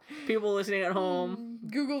talking about. People listening at home.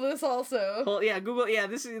 Google this also. Well, yeah, Google. Yeah,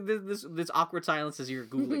 this awkward silence is your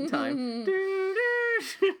Googling time.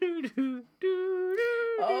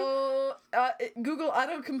 Google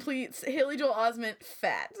auto-completes Haley Joel Osment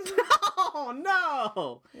fat. Oh,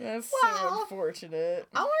 no! That's so unfortunate.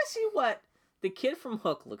 I want to see what the kid from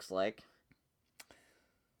Hook looks like.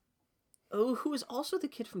 Oh, who is also the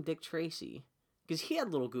kid from Dick Tracy. Because he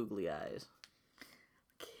had little googly eyes.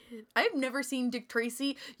 I've never seen Dick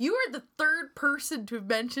Tracy. You are the third person to have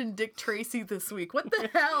mentioned Dick Tracy this week. What the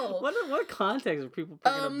hell? What context are people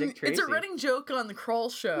picking up Dick Tracy? It's a running joke on the Kroll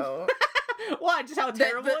Show. Why? Just how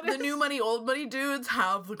terrible it is? The new money, old money dudes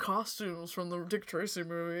have the costumes from the Dick Tracy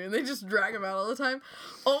movie, and they just drag him out all the time.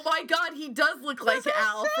 Oh my god, he does look like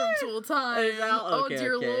Al from Tool Time. Oh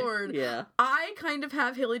dear lord. Yeah. I kind of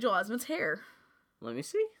have Haley Joel Osment's hair. Let me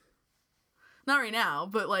see. Not right now,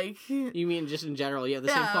 but like... You mean just in general, you have the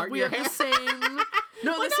same part in we your have hair? the same...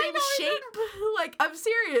 No, the same shape. Like, I'm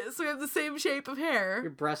serious. We have the same shape of hair. Your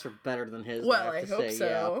breasts are better than his. Well, I hope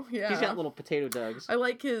so. Yeah. He's got little potato dugs. I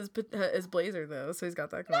like his blazer though, so he's got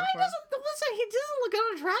that going No, for him. he doesn't look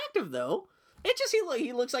unattractive though. It just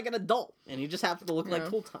he looks like an adult, and he just happens to look like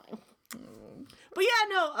Tool Time. But yeah,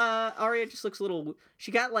 no. Aria just looks a little.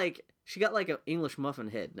 She got like an English muffin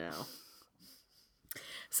head now.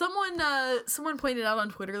 Someone pointed out on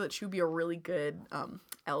Twitter that she would be a really good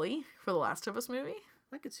Ellie for the Last of Us movie.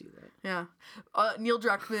 I could see that. Yeah. Neil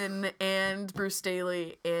Druckmann and Bruce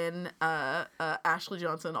Staley and Ashley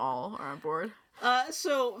Johnson all are on board.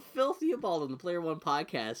 So Phil Theobald on the Player One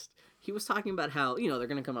podcast, he was talking about how, they're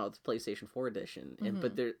going to come out with the PlayStation 4 edition.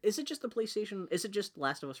 But is it just the PlayStation, is it just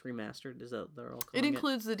Last of Us Remastered? Is that they're all calling it?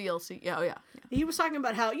 Includes the DLC. Yeah, oh yeah. He was talking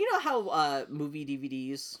about how, how movie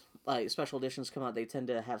DVDs, like special editions come out, they tend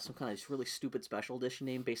to have some kind of really stupid special edition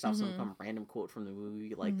name based off some random quote from the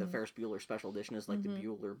movie, like the Ferris Bueller special edition is like the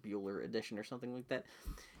Bueller edition or something like that.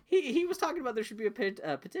 He was talking about there should be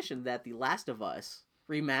a petition that the Last of Us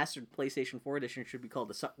remastered PlayStation 4 edition should be called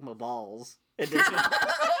the Suck My Balls edition. Suck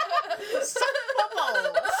My Balls.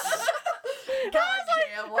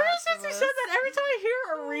 Ever since you said that, every time I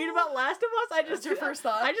hear or read about Last of Us, That's your first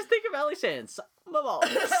thought? I just think of Ellie saying, "Suck my balls."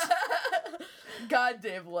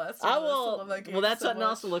 Goddamn Last of Us. I will. Love that game Well, that's so something much.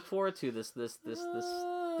 else to look forward to this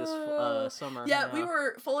summer. Yeah, we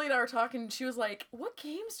were Foley and I were talking. She was like, "What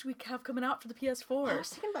games do we have coming out for the PS4?" I was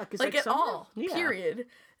thinking about like at summer? all, Yeah. period.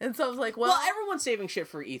 And so I was like, "Well, everyone's saving shit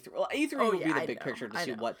for E3. Well, E3 will be the big picture to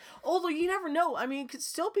see what. Although you never know. I mean, could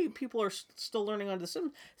still be people are still learning on the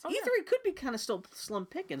sim. E3 could be kind of still slim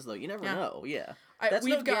pickings though. You never know. Yeah, that's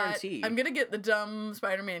no guarantee. I'm gonna get the dumb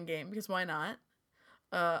Spider-Man game because why not?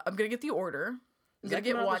 I'm gonna get The Order. I'm gonna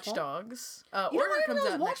get Watch Dogs. Order comes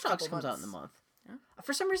out Watch Dogs comes out in the month. Yeah.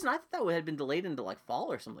 For some reason, I thought that had been delayed into like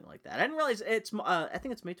fall or something like that. I didn't realize it's. I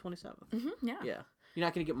think it's May 27th. Yeah. Yeah. You're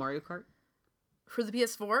not gonna get Mario Kart for the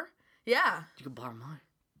PS4. Yeah. You can borrow mine.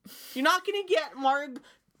 You're not gonna get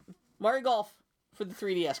Mario Golf for the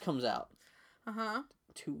 3DS comes out.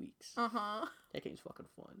 2 weeks. That game's fucking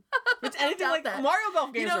fun. It's anything like that. Mario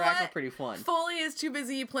Golf games are actually pretty fun. Foley is too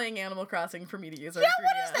busy playing Animal Crossing for me to use. Yeah,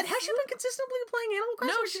 what is that? Has she been consistently playing Animal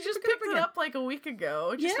Crossing? No, she just picked it up like a week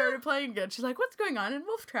ago. She started playing again. She's like, "What's going on in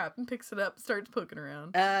Wolf Trap?" and picks it up, starts poking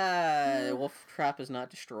around. Wolf Trap is not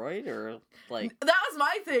destroyed, or like that was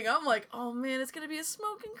my thing. I'm like, "Oh man, it's gonna be a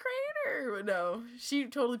smoking crater." But no, she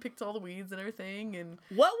totally picked all the weeds and everything, and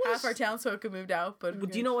half our town moved out. But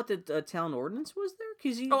do you know what the town ordinance was there?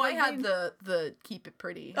 Because I had the keep it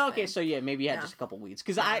pretty. Okay, so yeah, maybe you had just a couple weeds.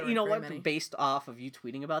 Because based off of you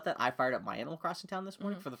tweeting about that, I fired up my Animal Crossing town this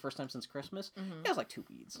morning for the first time since Christmas. It was like 2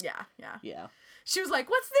 weeds. Yeah. She was like,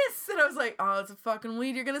 "What's this?" And I was like, "Oh, it's a fucking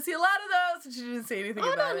weed. You're gonna see a lot of those." And she didn't say anything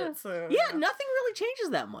about it. So nothing really changes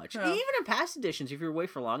that much. No. Even in past editions, if you're away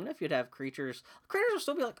for long enough, you'd have creatures. Critters will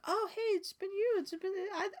still be like, "Oh, hey, it's been you.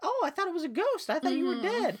 I thought it was a ghost. I thought you were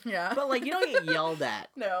dead." Yeah. But like, you don't get yelled at.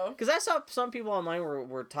 No. Because I saw some people online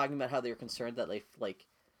were talking about how they were concerned that they like.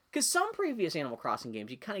 Because some previous Animal Crossing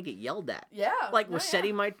games, you kind of get yelled at. Yeah. Like,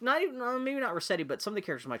 Rossetti might, not even, maybe not Rossetti, but some of the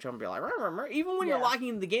characters might show up and be like, even when you're locking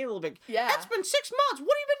into the game a little bit, it's been 6 months,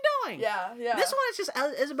 what have you been doing? Yeah. This one, it's just,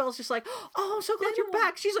 Isabel's just like, "Oh, I'm so glad you're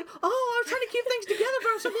back." She's like, "Oh, I was trying to keep things together, but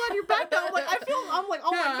I'm so glad you're back now." I'm like,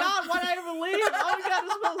 "Oh my god, why did I ever leave?" Oh my god,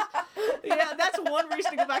 Isabel's... Yeah, that's one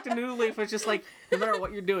reason to go back to New Leaf. It's just like, no matter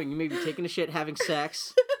what you're doing, you may be taking a shit, having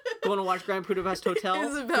sex, going to watch Grand Budapest Hotel.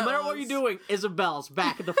 No matter what you're doing, Isabel's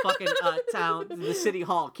back at the fucking town, the city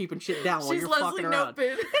hall, keeping shit down while you're fucking around.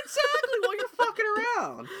 Exactly, while you're fucking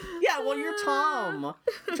around. Yeah, while you're Tom,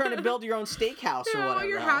 trying to build your own steakhouse or whatever.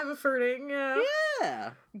 You're Haverfording.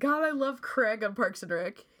 Yeah. God, I love Craig on Parks and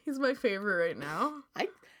Rec. He's my favorite right now.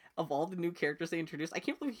 Of all the new characters they introduced, I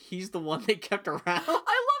can't believe he's the one they kept around. I love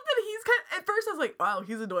that he's at first I was like, wow,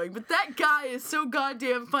 he's annoying, but that guy is so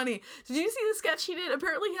goddamn funny. Did you see the sketch he did?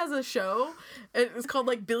 Apparently he has a show, and it's called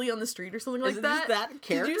like Billy on the Street or something like that. Is that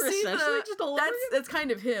character essentially just all over it? That's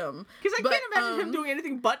kind of him. Because I can't imagine him doing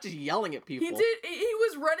anything but just yelling at people.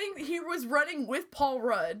 He was running with Paul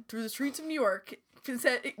Rudd through the streets of New York,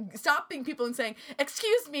 stopping people and saying,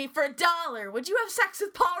 "Excuse me, for $1, would you have sex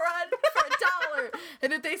with Paul Rudd for $1?"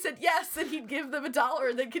 And if they said yes, then he'd give them $1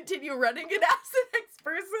 and then continue running and ask the next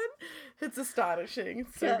person. It's astonishing.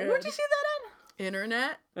 It's so good. Where'd you see that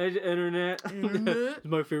Internet. Internet. It's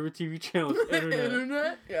my favorite TV channel.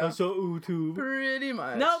 Internet. Yeah. I saw YouTube. Pretty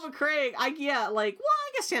much. No, but Craig, I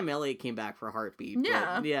guess Sam Elliott came back for a heartbeat.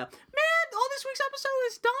 Yeah. But, yeah. Man, all this week's episode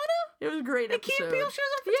is Donna. It was a great And episode. Key and Peele shows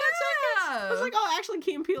up for 10 seconds. I was like, oh, actually,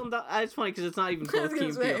 Key and Peele and Donna. It's funny because it's not even both Key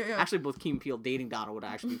and Peele. Yeah. Actually, both Key and Peele dating Donna would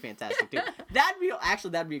actually be fantastic too.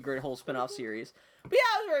 That'd be a great whole spin-off series. But yeah,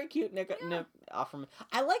 it was very cute. Nick Offerman.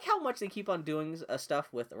 I like how much they keep on doing stuff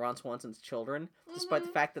with Ron Swanson's children, despite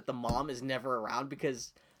the fact that the mom is never around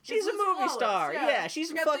because she's a movie star. Yeah,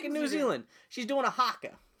 she's in fucking New Zealand. She's doing a haka.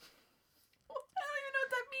 I don't even know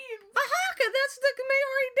what that means. A haka, that's the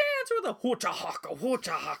Maori dance, or the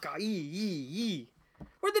hocha haka, ee.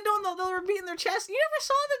 Where they're doing they're repeating their chest. You never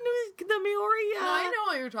saw the Maori. No, I know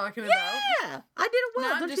what you're talking about. Yeah, I did it well.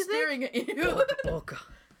 Now I'm don't just you staring think? at you. Oka.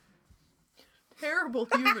 Terrible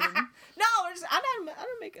human. No, I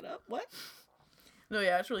don't make it up. What? No,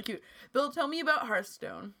 yeah, it's really cute. Bill, tell me about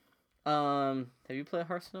Hearthstone. Have you played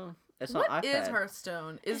Hearthstone? It's on What iPad. is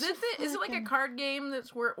Hearthstone? Is it like a card game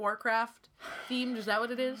that's Warcraft themed? Is that what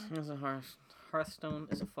it is? It's a Hearthstone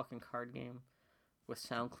is a fucking card game with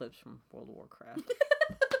sound clips from World of Warcraft.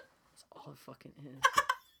 That's all it fucking is.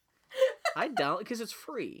 I download because it's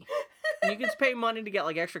free. And you can pay money to get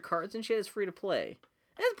like extra cards and shit. It's free to play.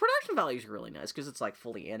 And the production value is really nice because it's like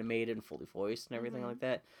fully animated and fully voiced and everything like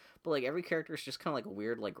that. But like every character is just kind of like a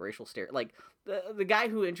weird like racial stereotype. Like the guy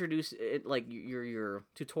who introduced it, like your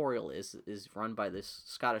tutorial is run by this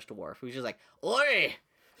Scottish dwarf who's just like, "Oi,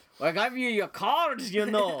 I give you your cards, you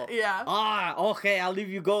know." Yeah. Ah, okay, I'll leave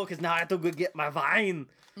you go because now I have to go get my vine.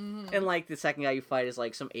 And like the second guy you fight is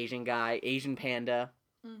like some Asian guy, Asian panda,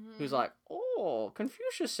 who's like, "Oh,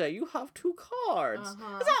 Confucius said you have 2 cards."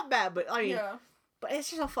 It's not bad, but I mean. Yeah. But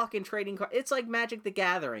it's just a fucking trading card. It's like Magic the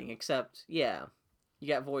Gathering, except, yeah, you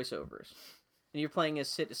got voiceovers. And you're playing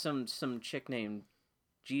as some chick named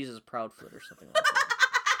Jesus Proudfoot or something like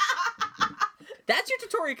that. That's your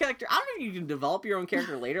tutorial character. I don't know if you can develop your own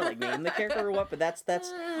character later, like name the character or what, but that's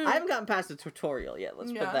I haven't gotten past the tutorial yet,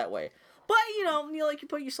 let's put it that way. But,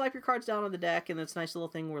 you slap your cards down on the deck, and it's a nice little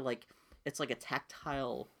thing where, like, it's like a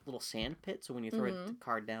tactile little sand pit, so when you throw the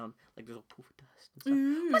card down, like, there's a poof of dust and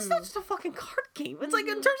stuff. But it's not just a fucking card game. It's like,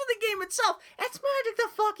 in terms of the game itself, it's Magic the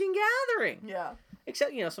fucking Gathering. Yeah.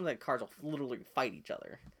 Except, some of the cards will literally fight each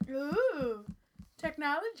other. Ooh.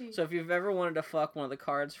 Technology. So if you've ever wanted to fuck one of the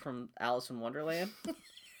cards from Alice in Wonderland...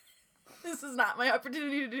 This is not my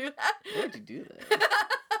opportunity to do that. Why would you do that?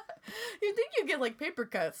 You'd think you'd get, like, paper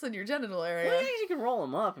cuts in your genital area. Well, you can roll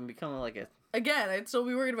them up and become, like, a... Again, I'd still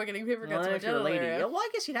be worried about getting paper cuts in my genital area. Yeah, well, I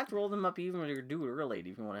guess you'd have to roll them up even when you're a dude or a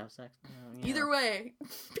lady if you want to have sex. Either way,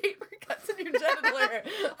 paper cuts in your genital area.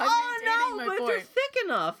 But if they're thick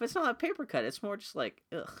enough, it's not a paper cut. It's more just like,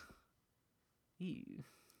 ugh. Ew.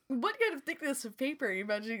 What kind of thickness of paper are you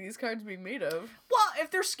imagining these cards being made of? Well,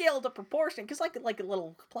 if they're scaled up proportion, because like a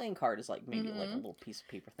little playing card is like maybe like a little piece of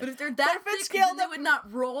paper. But if they're that thick, then they would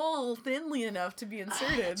not roll thinly enough to be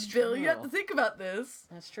inserted. Bill, you have to think about this.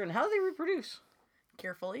 That's true. And how do they reproduce?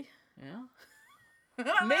 Carefully. Yeah.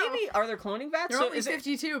 Maybe are there cloning vats? They're only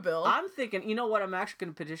 52, Bill. I'm thinking. You know what? I'm actually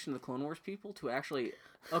going to petition the Clone Wars people to actually.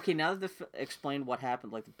 Okay, now that they've explained what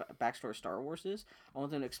happened, like the backstory of Star Wars is, I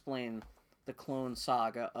want them to explain the clone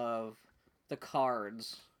saga of the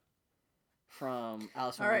cards from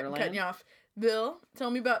Alice in Wonderland. All right, I'm cutting you off. Bill, tell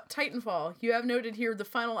me about Titanfall. You have noted here the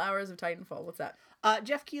final hours of Titanfall. What's that?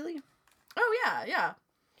 Jeff Keighley. Oh, yeah.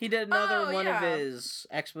 He did another one of his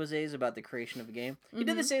exposés about the creation of a game. He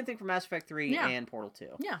did the same thing for Mass Effect 3 and Portal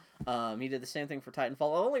 2. Yeah. He did the same thing for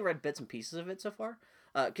Titanfall. I only read bits and pieces of it so far.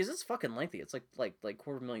 Because it's fucking lengthy. It's like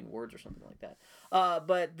 250,000 words or something like that.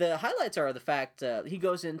 But the highlights are the fact he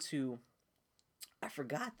goes into... I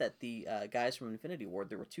forgot that the guys from Infinity Ward,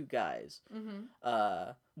 there were 2 guys.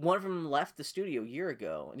 One of them left the studio a year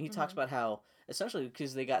ago, and he talks about how, essentially,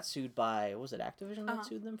 because they got sued by, was it Activision that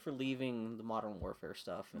sued them for leaving the Modern Warfare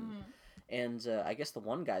stuff? And I guess the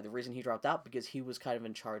one guy, the reason he dropped out, because he was kind of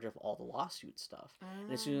in charge of all the lawsuit stuff.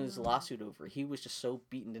 And as soon as the lawsuit over, he was just so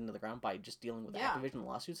beaten into the ground by just dealing with Activision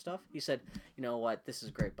lawsuit stuff. He said, you know what, this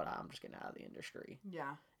is great, but I'm just getting out of the industry.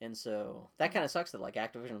 Yeah. And so that kind of sucks that like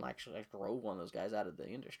Activision actually drove one of those guys out of the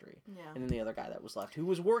industry. Yeah. And then the other guy that was left, who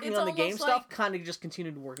was working on the game stuff, kind of just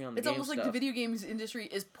continued working on the game stuff. It's almost like the video games industry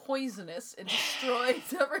is poisonous and destroys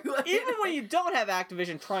everyone. Even when you don't have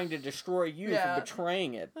Activision trying to destroy you for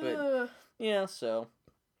betraying it. But yeah, so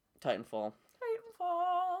Titanfall.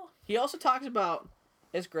 He also talks about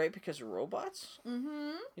it's great because of robots.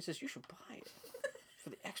 He says you should buy it for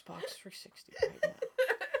the Xbox 360 right now.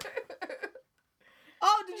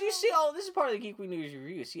 Oh, did you see? Oh, this is part of the Geek Week News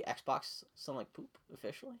review. You see Xbox sound like poop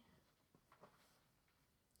officially?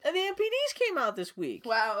 And the MPDs came out this week.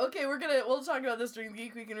 Wow. Okay, we'll talk about this during the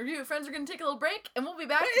Geek Week in Review. Friends, we're gonna take a little break, and we'll be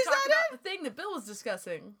back to talk about the thing that Bill was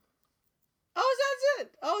discussing. Oh, that's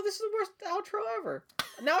it. Oh, this is the worst outro ever.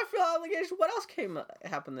 Now I feel obligation. What else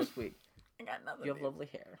happened this week? I got nothing. You have lovely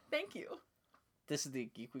hair. Thank you. This is the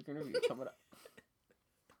Geek Week in Review coming up.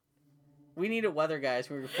 We need a weather, guys.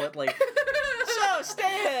 We report like. So,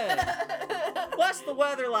 Stan, what's the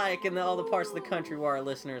weather like in all the parts of the country where our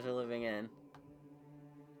listeners are living in?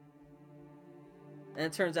 And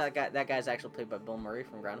it turns out that guy's actually played by Bill Murray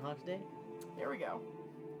from Groundhog's Day. Here we go.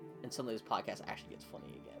 And some of these podcasts actually gets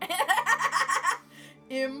funny again.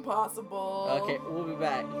 Impossible. Okay, we'll be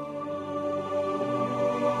back.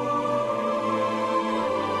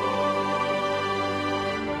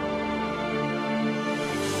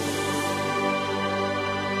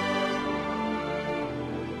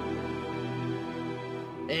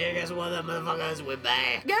 Hey, guess what, motherfuckers? We're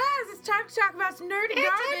back. Guys, it's time to talk about some nerdy garbage. Oh,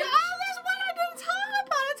 that's what I didn't talk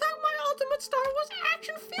about. I talked about my Ultimate Star Wars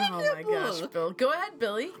action figure. Oh my gosh, Bill. Go ahead,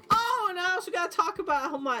 Billy. Oh, and I also gotta talk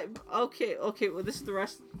about how my... Okay, well, this is the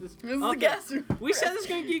rest... This is the guest. We said this is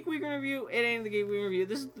gonna Geek Week in Review. It ain't the Geek Week in Review.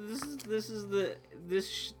 This is the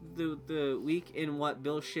week in what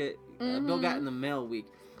Bill shit... Bill got in the mail week.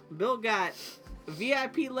 Bill got a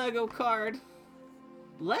VIP Lego card.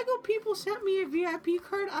 Lego people sent me a VIP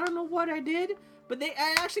card. I don't know what I did, but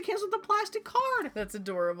I actually canceled the plastic card. That's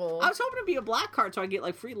adorable. I was hoping to be a black card so I get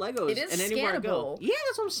like free Legos. It is and anywhere I go. scannable. Yeah,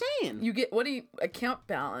 that's what I'm saying. You get, account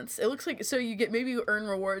balance. It looks like, so you get, maybe you earn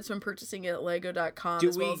rewards from purchasing it at lego.com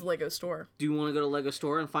well as Lego Store. Do you want to go to Lego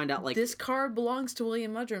Store and find out like... This card belongs to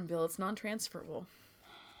William Mudrum, Bill. It's non-transferable.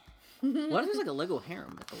 What if there's like a Lego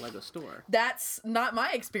harem at the Lego Store? That's not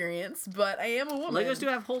my experience, but I am a woman. Legos do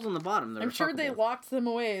have holes on the bottom. I'm sure they locked them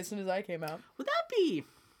away as soon as I came out. Would that be...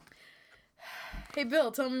 Hey,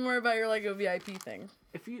 Bill, tell me more about your Lego VIP thing.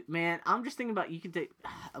 I'm just thinking about, you could take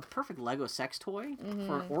a perfect Lego sex toy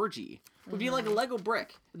for an orgy. Would be like a Lego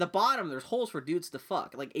brick. At the bottom, there's holes for dudes to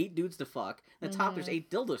fuck. Like 8 dudes to fuck. At the top, there's 8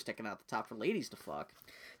 dildos sticking out the top for ladies to fuck.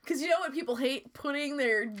 Because you know what people hate? Putting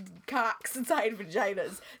their cocks inside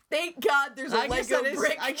vaginas. Thank God there's a Lego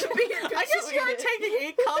brick. I guess you're taking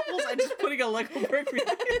 8 couples and just putting a Lego brick. What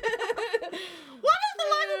if the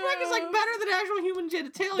Lego brick is like better than actual human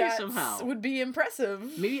genitalia somehow? That would be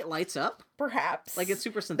impressive. Maybe it lights up? Perhaps. Like it's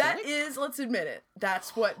super synthetic? That is, let's admit it,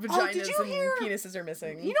 that's what vaginas and penises are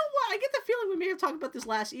missing. You know what? I get the feeling we may have talked about this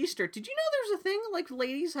last Easter. Did you know there's a thing, like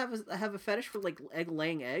ladies have a fetish for like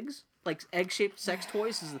laying eggs? Like egg-shaped sex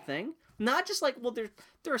toys is the thing? Not just like, well, there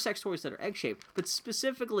are sex toys that are egg-shaped, but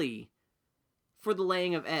specifically for the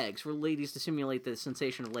laying of eggs, for ladies to simulate the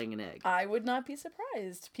sensation of laying an egg. I would not be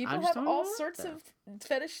surprised. People have all sorts of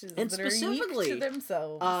fetishes and that are unique to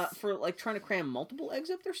themselves. For like trying to cram multiple eggs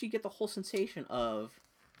up there, so you get the whole sensation of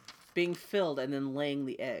being filled and then laying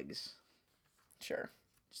the eggs. Sure.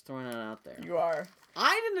 Just throwing it out there. You are.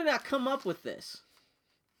 I did not come up with this.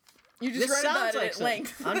 You just read about it at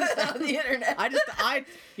length on the internet.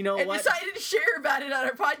 You know and what? decided to share about it on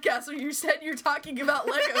our podcast when you said you're talking about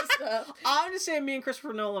Lego stuff. I'm just saying me and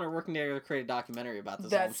Christopher Nolan are working together to create a documentary about this.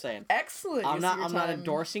 That's all I'm saying. Excellent. I'm not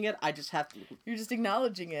endorsing it. I just have to. You're just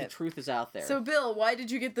acknowledging it. The truth is out there. So, Bill, why did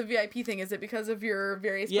you get the VIP thing? Is it because of your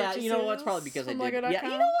various purchases? You know what? It's probably because I did. Lego.com? Yeah, you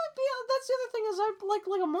know what? Yeah, that's the other thing is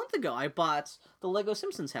like a month ago I bought the Lego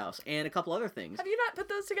Simpsons house and a couple other things. Have you not put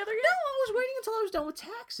those together yet? No, I was waiting until I was done with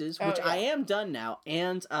taxes, which I am done now,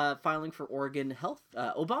 and filing for Oregon health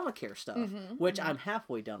Obamacare stuff, which I'm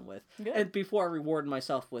halfway done with. Good. And before I reward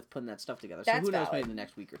myself with putting that stuff together. So who knows, maybe the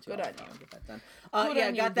next week or two. Good on you. I'll get that done.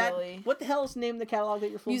 I got that. Billy. What the hell is the name of the catalog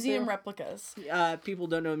that you're fooling Museum Replicas. People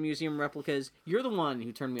don't know Museum Replicas. You're the one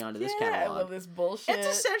who turned me on to this catalog. I love this bullshit.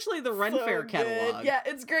 It's essentially the Ren Fair catalog. Yeah,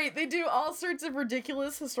 it's great. They do all sorts of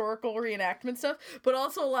ridiculous historical reenactment stuff, but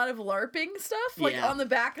also a lot of LARPing stuff. Like on the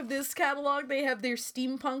back of this catalog, they have their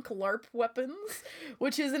steampunk LARP weapons,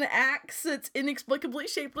 which is an axe that's inexplicably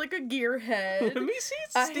shaped like a gear head. Let me see.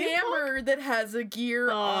 A hammer that has a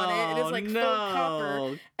gear on it. It is like faux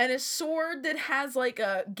copper. And a sword that has like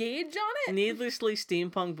a gauge on it. Needlessly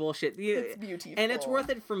steampunk bullshit. It's beautiful. And it's worth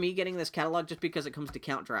it for me getting this catalog just because it comes to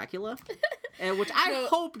Count Dracula. And which I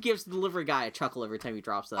hope gives the delivery guy a chuckle every time he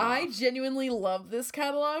drops that I off. genuinely love this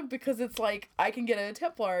catalog because it's like I can get a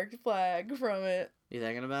Templar flag from it. You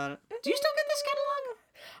thinking about it? Do you still get this catalog?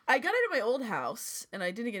 I got it at my old house, and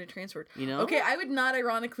I didn't get it transferred. You know? Okay, I would not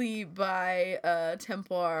ironically buy a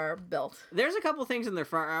Templar belt. There's a couple things in there.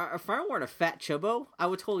 If I wore a fat chobo, I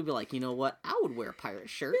would totally be like, you know what? I would wear a pirate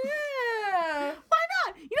shirt. Yeah. Why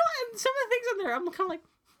not? You know what? Some of the things in there, I'm kind of like,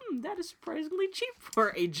 that is surprisingly cheap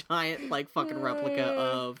for a giant, like, fucking replica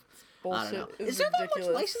of bullshit. I don't know. Is there ridiculous.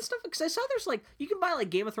 that much licensed stuff? Because I saw there's like you can buy like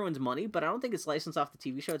Game of Thrones money, but I don't think it's licensed off the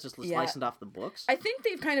TV show. It's just licensed off the books. I think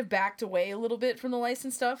they've kind of backed away a little bit from the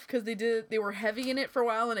licensed stuff because they were heavy in it for a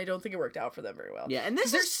while, and I don't think it worked out for them very well. Yeah, and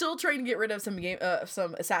they're still trying to get rid of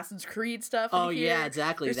some Assassin's Creed stuff. Oh yeah,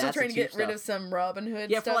 exactly. They're still trying to get rid of some Robin Hood.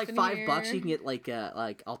 Yeah, stuff for like $5 here. you can get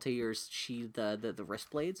like Altair's sheath, the wrist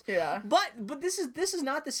blades. Yeah, but this is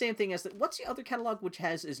not the same thing as what's the other catalog which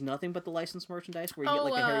is nothing but the licensed merchandise where you get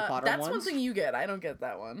like the Harry Potter that's ones. one thing you get. I don't get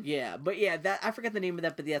that one. Yeah, but that I forget the name of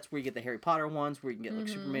that, but that's where you get the Harry Potter ones where you can get like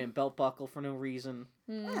Superman belt buckle for no reason.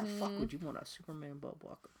 Why the fuck would you want a Superman belt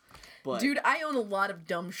buckle? But, dude, I own a lot of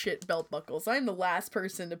dumb shit belt buckles. I'm the last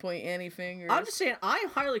person to point any fingers. I'm just saying, I'm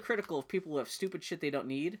highly critical of people who have stupid shit they don't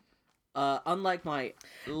need. Unlike my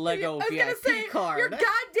Lego VIP card. Your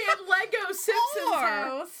goddamn Lego Simpsons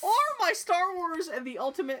house. Or my Star Wars and the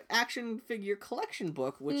Ultimate Action Figure Collection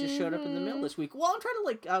book, which just showed up in the mail this week. Well, I'm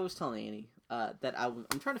trying to, I was telling Annie that I'm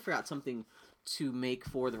trying to figure out something to make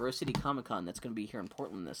for the Rose City Comic Con that's going to be here in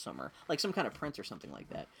Portland this summer. Like some kind of print or something like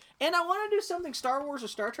that. And I want to do something Star Wars or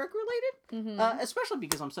Star Trek related. Especially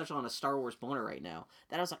because I'm such on a Star Wars boner right now.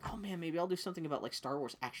 That I was like, oh man, maybe I'll do something about like Star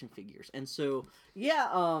Wars action figures. And so,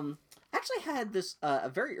 actually had this, a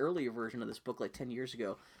very early version of this book like 10 years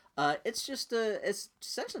ago. It's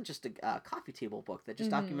essentially just a coffee table book that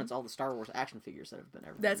just documents all the Star Wars action figures that have been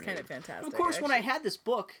ever made. That's kind of fantastic. And of course, when I had this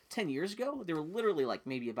book 10 years ago, there were literally like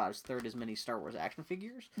maybe about a third as many Star Wars action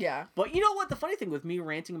figures. Yeah. But you know what? The funny thing with me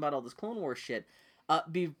ranting about all this Clone Wars shit,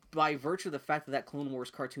 by virtue of the fact that Clone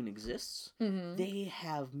Wars cartoon exists, they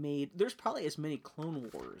have made... There's probably as many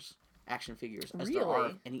Clone Wars action figures as there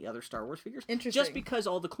are any other Star Wars figures. Interesting. Just because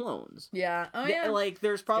all the clones. Yeah. Oh, yeah. Like,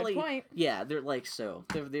 there's probably... Good point. Yeah, they're like, so...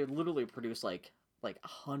 They literally produce like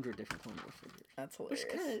 100 different Clone Wars figures. That's hilarious.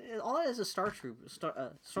 Which kinda, all it is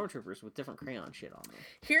stormtroopers with different crayon shit on them.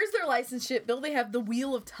 Here's their license shit, Bill. They have the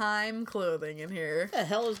Wheel of Time clothing in here. What the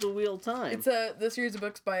hell is the Wheel of Time? It's the series of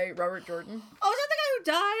books by Robert Jordan. Oh, is that the guy who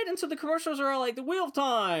died? And so the commercials are all like, the Wheel of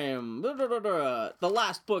Time. Blah, blah, blah, blah. The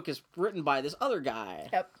last book is written by this other guy.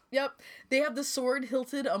 Yep. They have the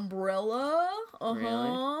sword-hilted umbrella. Really?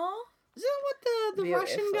 Is that what the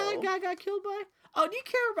Russian guy got killed by? Oh, do you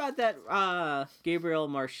care about that Gabriel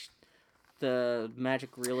Marsh, the magic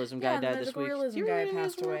realism guy died this week? Yeah, the magic realism guy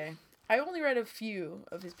passed away. I only read a few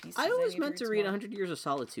of his pieces. I always meant to read 100 Years of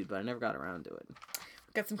Solitude, but I never got around to it.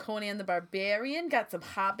 Got some Conan the Barbarian, got some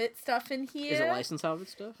Hobbit stuff in here. Is it licensed Hobbit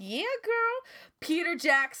stuff? Yeah, girl. Peter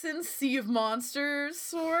Jackson's Sea of Monsters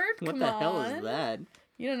sword. What the hell is that?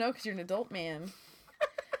 You don't know because you're an adult man.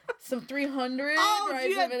 Some 300,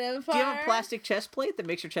 Rise of an Empire. Do you have a plastic chest plate that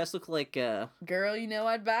makes your chest look like... Girl, you know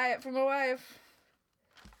I'd buy it for my wife.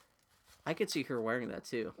 I could see her wearing that,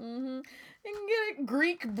 too. You can get it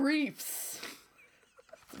Greek briefs.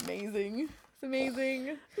 It's amazing. It's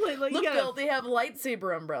amazing. Look, Bill, they have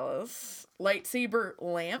lightsaber umbrellas. Lightsaber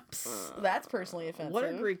lamps. That's personally offensive. What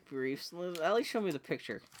are Greek briefs? At least show me the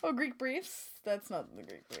picture. Oh, Greek briefs? That's not the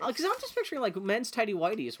Greek briefs. Because I'm just picturing, like, men's tighty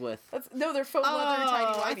whities with... No, they're faux leather tidy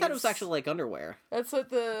whities. I thought it was actually, like, underwear. That's what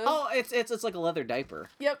the... Oh, it's like a leather diaper.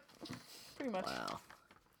 Yep. Pretty much. Wow.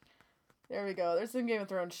 There we go. There's some Game of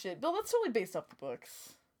Thrones shit. Bill, that's totally based off the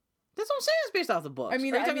books. That's what I'm saying. It's based off the books. I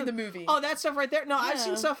mean the movie. Oh, that stuff right there. No, I've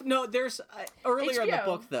seen stuff. No, there's earlier in the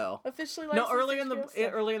book though. Officially licensed. No,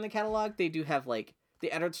 earlier in the catalog, they do have like the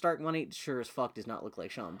Eddard Stark money. Sure as fuck does not look like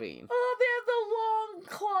Sean Bean. Oh, they have the long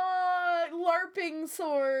claw LARPing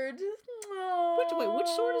sword. Oh. Which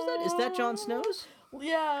sword is that? Is that Jon Snow's?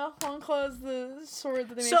 Yeah, Long Claw's the sword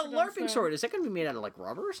that they made. So LARPing sword, is that going to be made out of like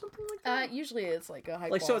rubber or something like that? Usually it's like a high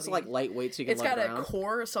quality. So it's like lightweight, so you can. It's got a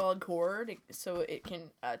core, a solid core, so it can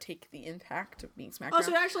take the impact of being smacked. Oh,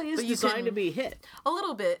 so it actually is designed to be hit. A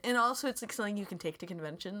little bit, and also it's like something you can take to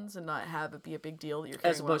conventions and not have it be a big deal that you're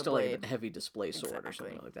carrying. As opposed to like a heavy display sword or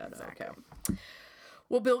something like that. Exactly. Okay.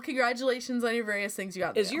 Well, Bill, congratulations on your various things you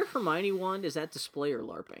got. Is your Hermione wand, is that display or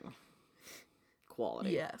LARPing?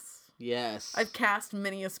 Quality. Yes. I've cast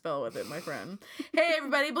many a spell with it, my friend. Hey,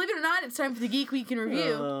 everybody, believe it or not, it's time for the Geek Week in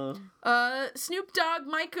Review. Snoop Dogg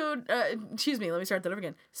let me start that over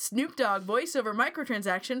again. Snoop Dogg voiceover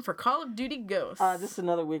microtransaction for Call of Duty Ghosts. This is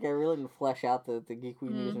another week I really didn't flesh out the Geek Week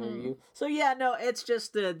news and review. So yeah, no, it's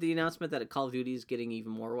just the announcement that Call of Duty is getting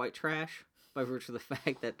even more white trash. By virtue of the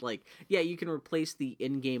fact that, like, yeah, you can replace the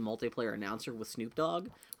in-game multiplayer announcer with Snoop Dogg,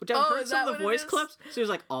 which I've heard some of the voice clips. So he was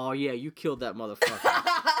like, "Oh yeah, you killed that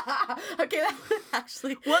motherfucker." Okay, that would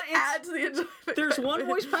actually add to the enjoyment. There's one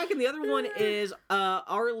voice pack, and the other one is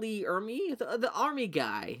Arlie Ermy, the army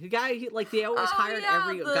guy. The guy they always hired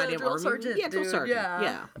every goddamn drill army. Sergeant, yeah, drill sergeant.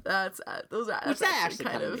 Yeah. That's those are which that actually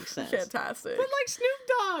kind of makes sense. Fantastic. But like Snoop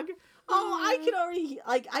Dogg. Oh, I can already,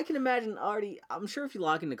 like, I can imagine already. I'm sure if you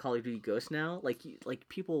log into Call of Duty Ghosts now, like,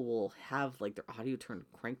 people will have like their audio turned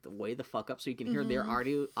cranked way the fuck up so you can hear their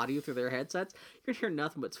audio through their headsets. You're gonna hear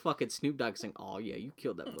nothing but fucking Snoop Dogg saying, "Oh yeah, you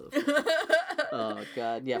killed that motherfucker." Oh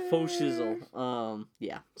god, yeah, faux shizzle.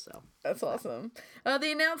 Yeah, so that's awesome.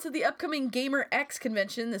 They announced that the upcoming GaymerX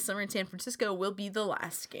convention this summer in San Francisco will be the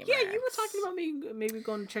last GaymerX. Yeah, you were talking about maybe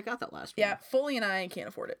going to check out that last one. Yeah, Foley and I can't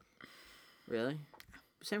afford it. Really?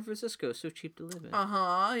 San Francisco is so cheap to live in.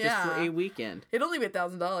 Yeah. Just for a weekend. It'd only be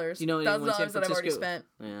 $1,000. You know, $1,000 that I've already spent.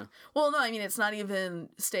 Yeah. Well, no, I mean, it's not even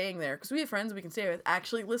staying there because we have friends we can stay with.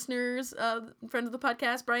 Actually, listeners, friends of the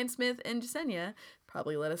podcast, Brian Smith and Jasenia,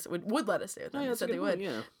 probably would let us stay with them. They said they would.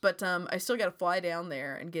 Yeah. But I still got to fly down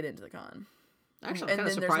there and get into the con. Actually, I'm kind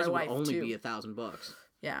of surprised it would only be $1,000.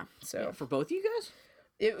 Yeah. So for both of you guys,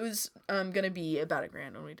 it was gonna be about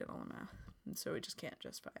 $1,000 when we did all the math. And so we just can't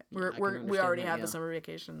justify it. We already have the summer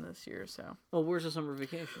vacation this year, so. Well, where's the summer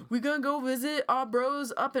vacation? We're gonna go visit our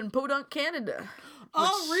bros up in Podunk, Canada.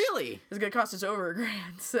 Oh, really? It's gonna cost us over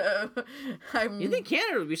 $1,000. So, you think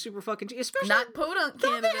Canada would be super fucking cheap, especially not Podunk,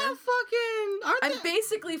 Canada. Don't they have fucking? I'm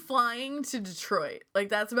basically flying to Detroit. Like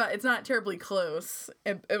that's about. It's not terribly close.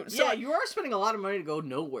 So yeah, you are spending a lot of money to go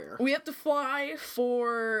nowhere. We have to fly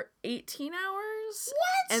for 18 hours.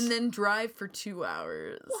 What? And then drive for 2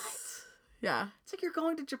 hours. What? Yeah. It's like you're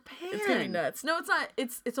going to Japan. It's gonna be nuts. No, it's not.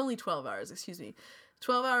 It's only 12 hours, excuse me.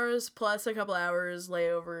 12 hours plus a couple hours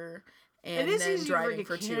layover and then driving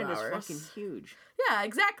for 2 hours. It's fucking huge. Yeah,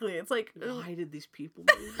 exactly. It's like, why did these people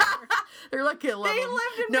move there? They're lucky I love them. They lived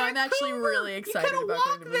in No, Vancouver. I'm actually really excited about going to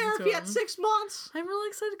walk visit there if you had them. 6 months. I'm really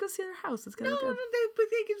excited to go see their house. It's gonna be No, good.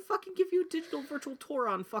 they can fucking give you a digital virtual tour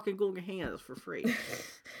on fucking Google Hangouts for free.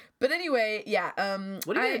 But anyway, yeah.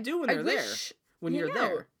 What are you gonna do when they're there? When you're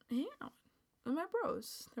there? Yeah. They're my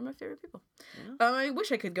bros. They're my favorite people. Yeah. I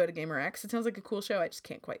wish I could go to GaymerX. It sounds like a cool show. I just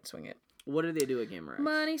can't quite swing it. What do they do at GaymerX?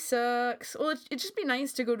 Money sucks. Well, it'd just be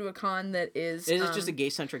nice to go to a con that is... Is it just a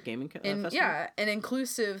gay-centric gaming festival? Yeah, an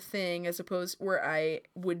inclusive thing as opposed where I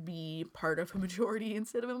would be part of a majority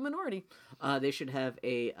instead of a minority. They should have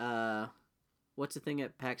a... what's the thing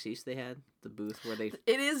at PAX East they had? The booth where they...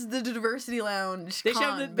 It is the diversity lounge. They should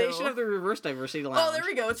have the reverse diversity lounge. Oh, there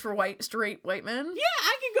we go. It's for straight white men. Yeah,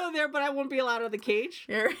 I can go there, but I won't be allowed out of the cage.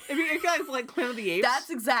 If you guys like Planet of the Apes. That's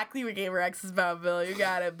exactly what GaymerX is about, Bill. You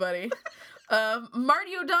got it, buddy.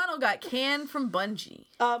 Marty O'Donnell got canned from Bungie.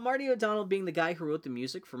 Marty O'Donnell being the guy who wrote the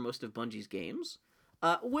music for most of Bungie's games.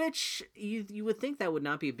 Which you would think that would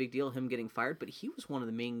not be a big deal, him getting fired, but he was one of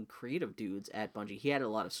the main creative dudes at Bungie. He had a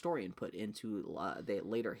lot of story input into the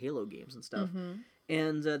later Halo games and stuff. Mm-hmm.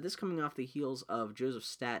 And this coming off the heels of Joseph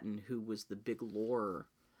Staten, who was the big lore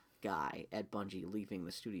guy at Bungie, leaving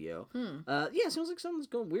the studio. Yeah, it sounds like something's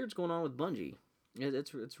weird's going on with Bungie.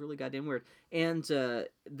 It's really goddamn weird. And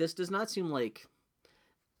this does not seem like...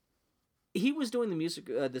 He was doing the music,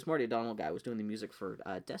 this Marty O'Donnell guy was doing the music for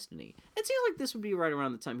Destiny. It seems like this would be right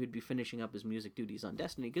around the time he'd be finishing up his music duties on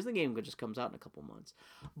Destiny, because the game just comes out in a couple months.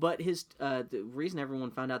 But the reason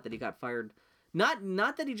everyone found out that he got fired, not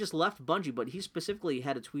that he just left Bungie, but he specifically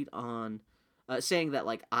had a tweet on saying that,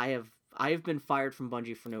 like, I have been fired from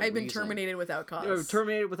Bungie for no reason. I've been terminated without cause.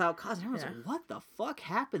 Terminated without cause. And I was like, what the fuck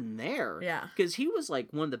happened there? Yeah. Because he was, like,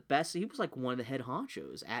 one of the best, he was, like, one of the head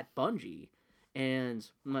honchos at Bungie. And,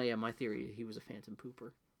 my theory, he was a phantom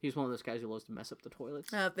pooper. He was one of those guys who loves to mess up the toilets.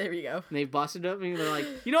 There you go. And they busted up, and they're like,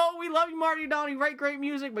 you know, we love you, Marty O'Donnell, you write great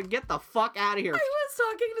music, but get the fuck out of here. I was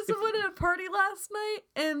talking to someone at a party last night,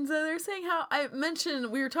 and they're saying how,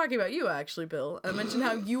 we were talking about you, actually, Bill. I mentioned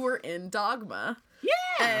how you were in Dogma.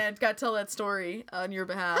 Yeah! And got to tell that story on your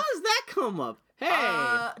behalf. How does that come up? Hey!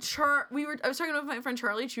 I was talking with my friend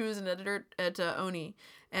Charlie, who was an editor at Oni.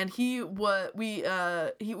 And we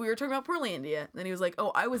were talking about Portlandia, and he was like,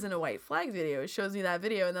 "Oh, I was in a White Flag video." It shows me that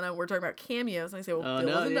video, and then we're talking about cameos, and I say, "Well,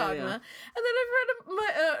 Bill was in Dogma." Yeah. And then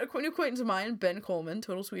a new acquaintance of mine, Ben Coleman,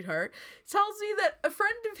 total sweetheart, tells me that a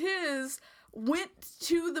friend of his went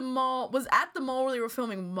to the mall, was at the mall where they were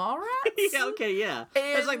filming Mallrats. Yeah, okay, yeah.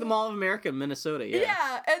 It's like the Mall of America in Minnesota, yeah.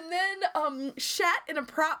 Yeah, and then shat in a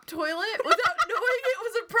prop toilet without knowing it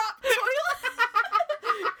was a prop toilet.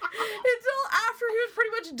 Until after he was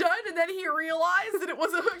pretty much done, and then he realized that it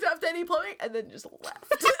wasn't hooked up to any plumbing, and then just left.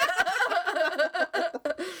 That's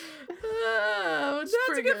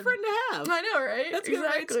a good friend to have. I know, right? That's a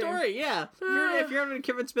great story, yeah. If you're having a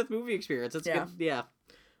Kevin Smith movie experience, that's good. Yeah.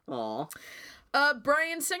 Aw.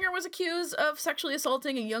 Bryan Singer was accused of sexually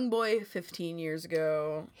assaulting a young boy 15 years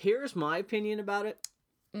ago. Here's my opinion about it.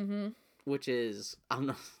 Mm-hmm. Which is,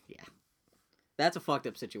 That's a fucked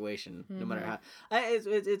up situation, no matter how.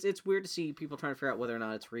 It's weird to see people trying to figure out whether or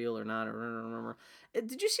not it's real or not.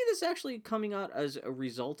 Did you see this actually coming out as a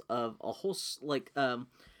result of a whole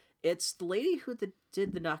it's the lady who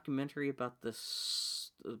did the documentary about this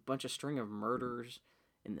a bunch of string of murders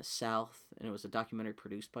in the South, and it was a documentary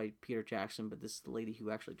produced by Peter Jackson, but this is the lady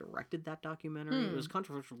who actually directed that documentary. It was a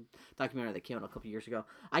controversial documentary that came out a couple years ago.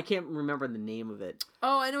 I can't remember the name of it.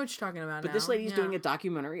 Oh, I know what you're talking about. But this lady's doing a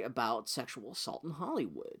documentary about sexual assault in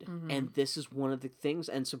Hollywood, and this is one of the things.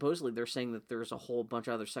 And supposedly they're saying that there's a whole bunch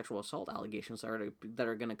of other sexual assault allegations that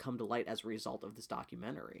are going to come to light as a result of this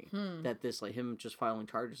documentary. That this him just filing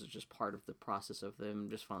charges is just part of the process of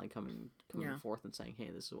them just finally coming forth and saying,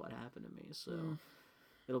 "Hey, this is what happened to me." So.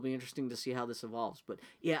 It'll be interesting to see how this evolves. But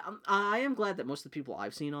yeah, I am glad that most of the people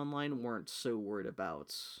I've seen online weren't so worried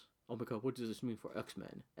about, oh my god, what does this mean for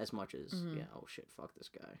X-Men? As much as, oh shit, fuck this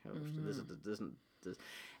guy. Oh, this.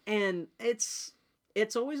 And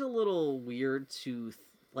it's always a little weird to,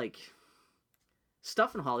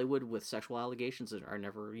 stuff in Hollywood with sexual allegations are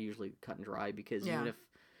never usually cut and dry, because even if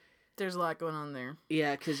there's a lot going on there.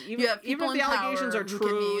 Yeah, because even if the allegations are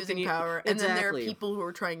true, using power, and then there are people who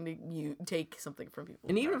are trying to take something from people.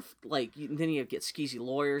 And even if then you get skeezy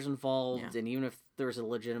lawyers involved, and even if there's a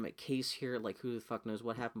legitimate case here, who the fuck knows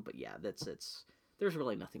what happened? But yeah, there's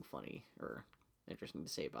really nothing funny or interesting to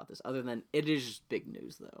say about this, other than it is just big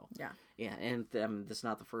news, though. Yeah, and this is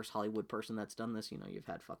not the first Hollywood person that's done this. You've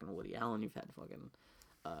had fucking Woody Allen, you've had fucking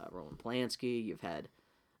Roman Polanski, you've had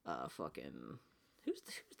fucking. Who's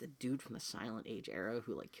the dude from the Silent Age era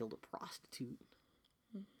who killed a prostitute?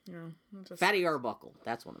 Fatty Arbuckle.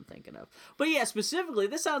 That's what I'm thinking of. But yeah, specifically,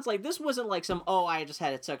 this sounds like this wasn't some I just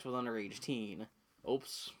had sex with underage teen.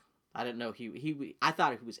 Oops, I didn't know he. I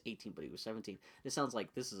thought he was 18, but he was 17. It sounds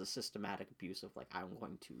like this is a systematic abuse of I'm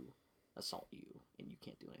going to assault you and you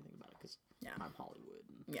can't do anything about it because I'm Hollywood.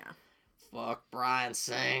 Fuck Bryan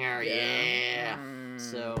Singer. Yeah.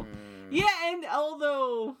 So and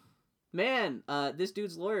although. Man, this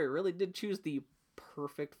dude's lawyer really did choose the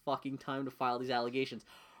perfect fucking time to file these allegations.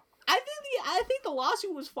 I think the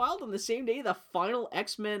lawsuit was filed on the same day the final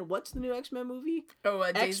X-Men. What's the new X-Men movie? Oh,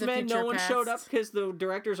 X-Men. No one showed up because the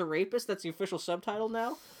director's a rapist. That's the official subtitle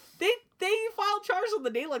now. They filed charges on the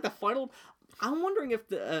day the final. I'm wondering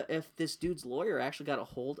if this dude's lawyer actually got a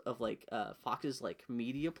hold of Fox's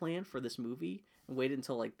media plan for this movie and waited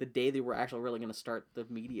until the day they were actually really going to start the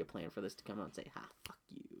media plan for this to come out and say, fuck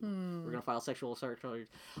you. We're going to file sexual assault charges.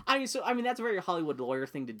 That's a very Hollywood lawyer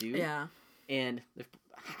thing to do. Yeah. And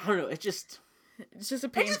I don't know, it's just a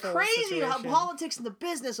painful It's just crazy situation. How politics and the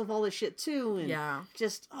business of all this shit too. And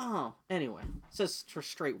anyway. So it's for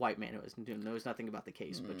straight white man who knows nothing about the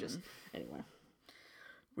case, but just anyway.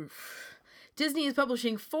 Oof. Disney is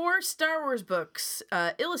publishing 4 Star Wars books,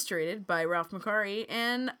 illustrated by Ralph McQuarrie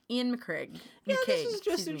and Ian McCaig. Yeah, this is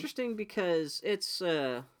just interesting because it's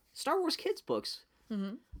Star Wars kids books.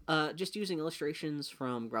 Just using illustrations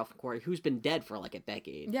from Ralph McQuarrie, who's been dead for a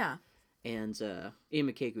decade. Yeah. And Ian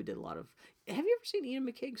McCaig, who did a lot of... Have you ever seen Ian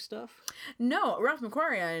McCaig's stuff? No, Ralph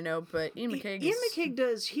McQuarrie I know, but Ian McCaig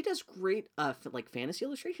does great fantasy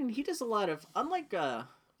illustration. He does a lot of... Unlike...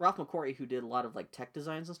 Ralph McQuarrie, who did a lot of tech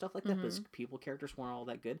designs and stuff like that, but his people characters weren't all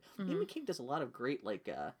that good. Ian McCaig does a lot of great oh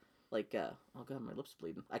god, my lips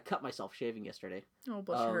bleeding. I cut myself shaving yesterday. Oh,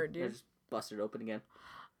 bless your heart, dude. I just busted it open again.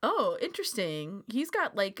 Oh, interesting. He's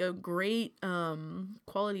got a great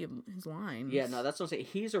quality of his lines. Yeah, no, that's what I'm saying.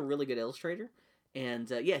 He's a really good illustrator. And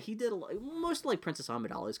he did most of Princess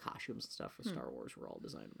Amidala's costumes and stuff for Star Wars were all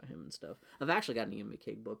designed by him and stuff. I've actually got an Ian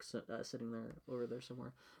McCaig book sitting there over there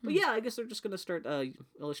somewhere. But yeah, I guess they're just gonna start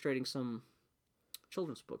illustrating some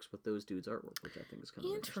children's books with those dudes' artwork, which I think is kind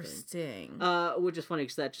of interesting. Which is funny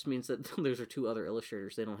because that just means that those are 2 other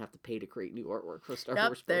illustrators. They don't have to pay to create new artwork for Star Wars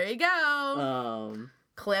books. There you go.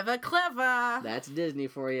 Clever. That's Disney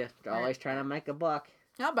for you. They're always trying to make a buck.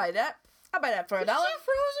 I'll buy that for $1.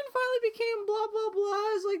 Frozen finally became blah blah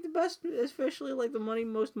blah as the best, especially the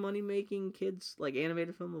most money making kids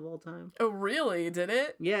animated film of all time. Oh really? Did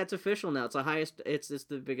it? Yeah, it's official now. It's the highest. It's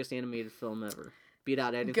the biggest animated film ever. Beat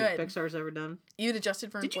out anything Pixar's ever done. You'd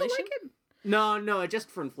adjusted for inflation? Did you like it? No, just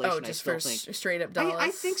for inflation. Oh, just for straight up dollars. I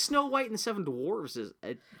think Snow White and the 7 Dwarves is.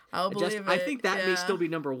 I'll believe it. I think that may still be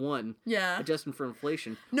number 1. Yeah, adjusting for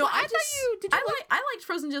inflation. No, I liked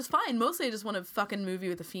Frozen just fine. Mostly, I just want a fucking movie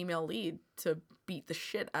with a female lead to beat the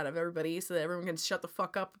shit out of everybody, so that everyone can shut the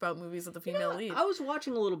fuck up about movies with a female lead. I was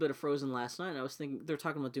watching a little bit of Frozen last night, and I was thinking they're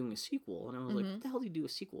talking about doing a sequel, and I was like, what the hell do you do a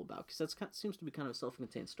sequel about? Because that seems to be kind of a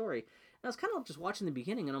self-contained story. And I was kind of just watching the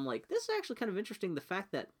beginning, and I'm like, this is actually kind of interesting. The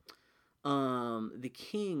fact that the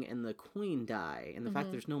king and the queen die, and the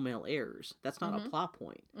fact there's no male heirs, that's not a plot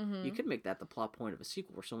point. You could make that the plot point of a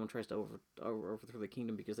sequel where someone tries to overthrow the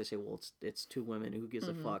kingdom because they say, well, it's two women, who gives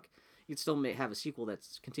a fuck? You'd still have a sequel that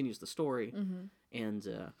continues the story. And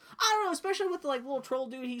I don't know, especially with the like little troll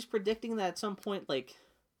dude, he's predicting that at some point, like,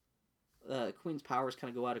 Queen's powers kind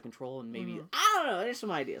of go out of control, and maybe I don't know. There's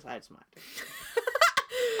some ideas. I had some ideas.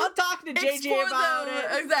 I'm talking to JJ about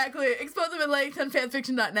it. Exactly. Explore them at length on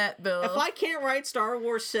fanfiction.net, Bill. If I can't write Star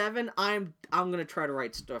Wars 7, I'm gonna try to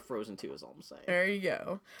write Frozen 2. Is all I'm saying. There you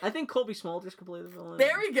go. I think Colby Smulders could play the villain.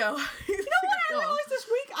 There we go. You know what I realized this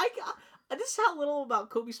week? This is how little about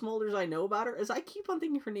Colby Smulders I know about her. Is I keep on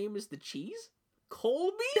thinking her name is the cheese.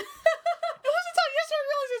 Colby. It wasn't until yesterday I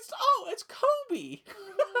realized it's Kobe.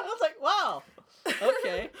 I was like, wow.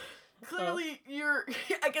 Okay. Clearly,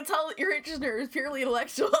 I can tell that your interest in her is purely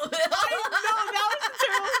intellectual. I know, that was a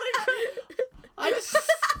terrible thing. I just...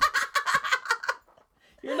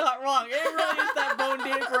 You're not wrong. It really is that Bone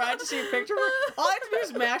Deep where I just see a picture of her. All I have to do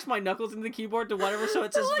is mash my knuckles into the keyboard to whatever, so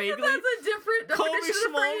it says vaguely. That's a different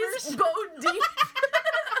definition of phrase. Bone deep.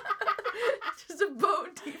 Just a bone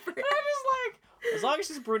deep. I'm just like, as long as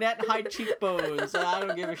she's brunette and high cheekbones, I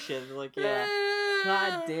don't give a shit. Like, yeah.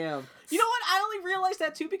 God damn. You know what? I only realized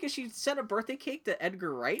that too because she sent a birthday cake to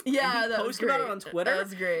Edgar Wright. Yeah, and he posted about it on Twitter. That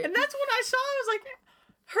was great. And that's when I saw it. I was like,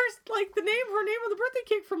 her name on the birthday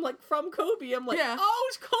cake from Kobe. I'm like, oh,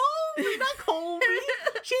 it's Kobe, not Colby.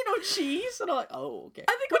 She ain't no cheese. And I'm like, oh, okay.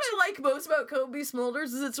 I think what I like most about Kobe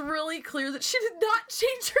Smulders is it's really clear that she did not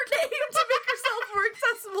change her name to make herself more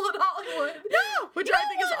accessible in Hollywood. No, which I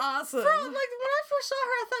think is awesome. Like when I first saw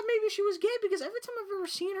her, I thought maybe she was gay because every time I've ever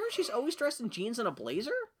seen her, she's always dressed in jeans and a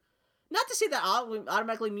blazer. Not to say that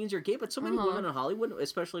automatically means you're gay, but so many women in Hollywood,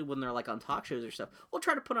 especially when they're like on talk shows or stuff, will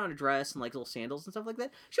try to put on a dress and like little sandals and stuff like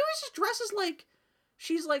that. She always just dresses like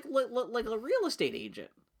she's like a real estate agent,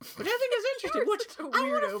 which I think is interesting. Which I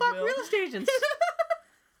want to fuck real estate agents.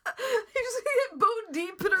 You just get bone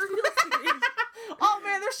deep in a real estate agent. Oh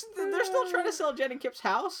man, they're still trying to sell Jen and Kip's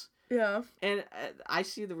house. Yeah. And I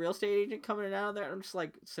see the real estate agent coming in and out of there, and I'm just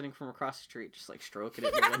like sitting from across the street, just like stroking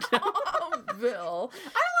it in the window. Oh, Bill.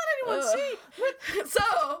 I don't let anyone see.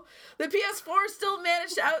 So, the PS4 still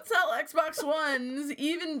managed to outsell Xbox Ones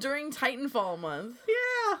even during Titanfall month.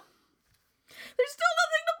 Yeah. There's still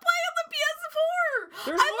nothing to play on the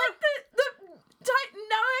PS4. Like the Titan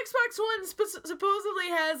now Xbox One supposedly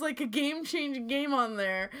has like a game-changing game on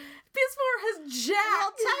there. PS4 has jacked.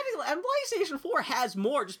 Well, technically, and PlayStation 4 has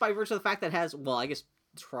more just by virtue of the fact that it has, well, I guess,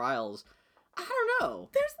 trials. I don't know.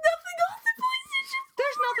 There's nothing on the PlayStation 4.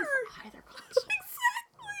 There's nothing for either console.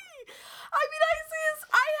 Exactly. I mean,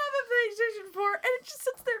 I have a PlayStation 4, and it just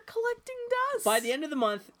sits there collecting dust. By the end of the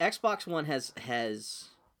month, Xbox One has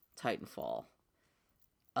Titanfall.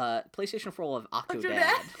 PlayStation 4 will have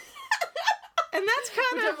Octodad. And that's kind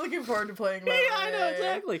Which of... I'm looking forward to playing. Yeah, I know,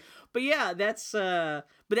 exactly. But yeah, that's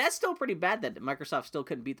still pretty bad that Microsoft still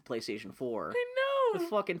couldn't beat the PlayStation 4. I know. With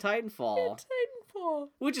fucking Titanfall. Titanfall.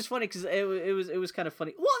 Which is funny because it was kind of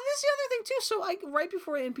funny. Well, this is the other thing too. So right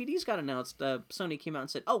before NPDs got announced, Sony came out and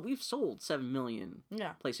said, "Oh, we've sold 7 million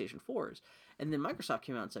PlayStation 4s," and then Microsoft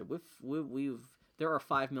came out and said, there are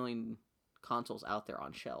 5 million consoles out there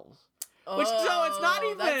on shelves." Which, so it's not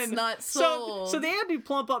even... That's not sold. So they had to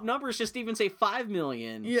plump up numbers just to even say 5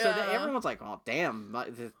 million. Yeah. So that everyone's like, oh, damn.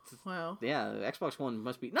 Wow. Yeah, the Xbox One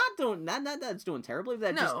must be... Not that it's doing terribly.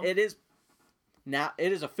 That no. Just... It is... Now,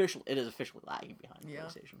 it is officially lagging behind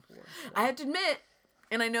PlayStation 4. So. I have to admit,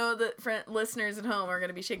 and I know that listeners at home are going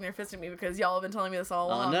to be shaking their fist at me because y'all have been telling me this all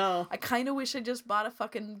along. Oh, no. I kind of wish I just bought a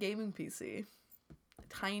fucking gaming PC.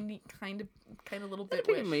 Tiny, kind of little bit. I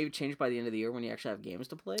think it maybe change by the end of the year when you actually have games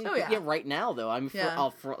to play. Oh yeah. Yeah, right now though,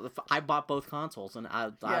 I bought both consoles and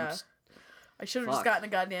I should have just gotten a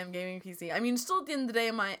goddamn gaming PC. I mean, still at the end of the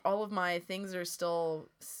day, all of my things are still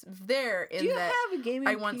there. Do you have a gaming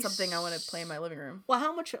PC? I want something I want to play in my living room.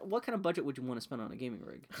 Well, what kind of budget would you want to spend on a gaming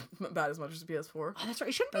rig? About as much as the PS4. Oh, that's right.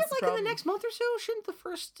 It shouldn't be in the next month or so. Shouldn't the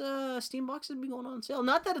first Steam boxes be going on sale?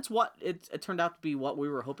 Not that it's what it turned out to be what we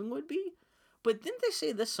were hoping would be, but didn't they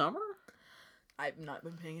say this summer? I've not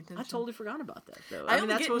been paying attention. I totally forgot about that, though. I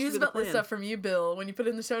only get news about this stuff from you, Bill, when you put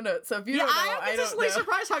it in the show notes. So if you don't know, I'm just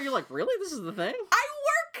surprised how you're like, really? This is the thing? I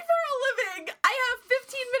work for a living. I have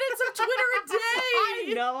 15 minutes of Twitter a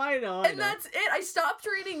day. I know. And that's it. I stopped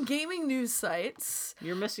reading gaming news sites.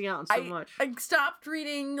 You're missing out on so much. I stopped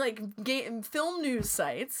reading film news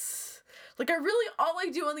sites. Like, all I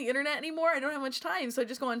do on the internet anymore, I don't have much time, so I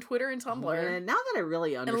just go on Twitter and Tumblr. And now that I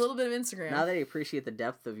really and a little bit of Instagram. Now that I appreciate the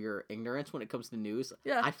depth of your ignorance when it comes to news,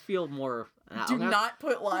 yeah. I feel more... Do not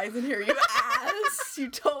put lies in here, you ass! You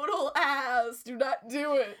total ass! Do not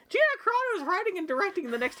do it! Gina Carano is writing and directing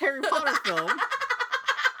the next Harry Potter film.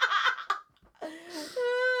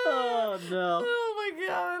 Oh, no. Oh, my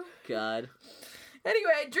God. God.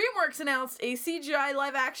 Anyway, DreamWorks announced a CGI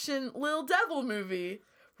live-action Lil Devil movie.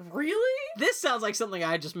 Really? This sounds like something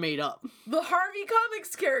I just made up. The Harvey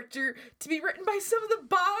Comics character to be written by some of the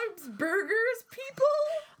Bob's Burgers people?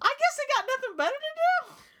 I guess they got nothing better to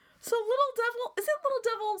do. So isn't Little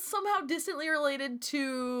Devil somehow distantly related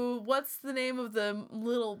to, what's the name of the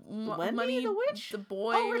little money, the witch? The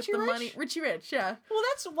boy with Richie the Rich? money? Richie Rich, yeah. Well,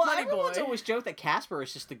 that's why Money everyone's boy. always joked that Casper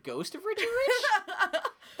is just the ghost of Richie Rich.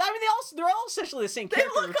 I mean, they're all essentially the same They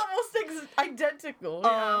character. look almost identical.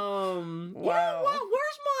 Yeah. Wow. Wow.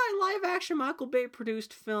 Where's my live-action Michael Bay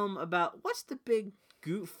produced film about what's the big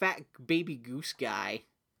fat baby goose guy?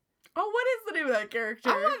 Oh, what is the name of that character?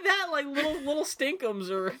 I want that like little stinkums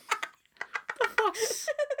or the fuck's.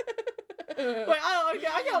 Wait,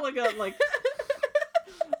 I gotta look up like.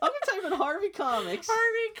 I'm gonna type in Harvey Comics.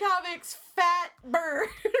 Harvey Comics fat bird.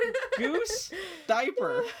 Goose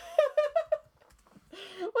diaper.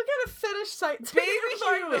 What kind of fetish site? Baby Huey.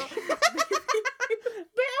 You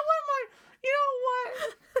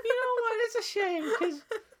know what? It's a shame because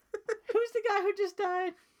who's the guy who just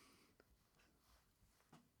died?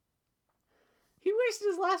 He wasted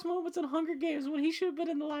his last moments in Hunger Games when he should have been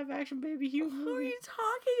in the live-action Baby Huey movie. Who are you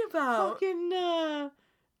talking about? Fucking,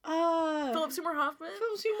 Philip Seymour Hoffman?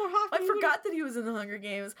 Philip Seymour Hoffman. I forgot that he was in the Hunger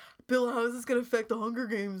Games. Bill, how is this going to affect the Hunger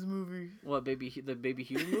Games movie? What, the Baby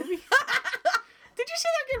Huey movie? Did you say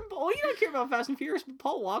they're getting... Well, you don't care about Fast and Furious, but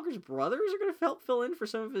Paul Walker's brothers are going to help fill in for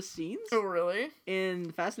some of his scenes? Oh, really?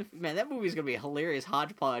 In Fast and... Man, that movie's going to be a hilarious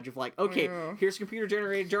hodgepodge of like, okay, Yeah. here's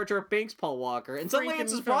computer-generated Jar Jar Binks Paul Walker, and suddenly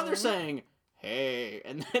it's his Freaking brother fun. saying, hey,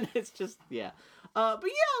 and then it's just, yeah. But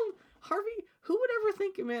yeah, Harvey, who would ever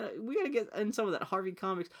think, man, we got to get in some of that Harvey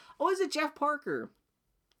Comics. Oh, is it Jeff Parker?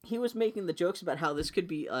 He was making the jokes about how this could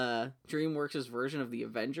be DreamWorks' version of the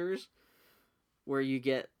Avengers, where you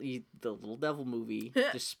get the Little Devil movie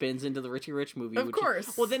just spins into the Richie Rich movie. Of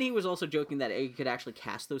course. Well, then he was also joking that you could actually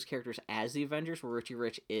cast those characters as the Avengers, where Richie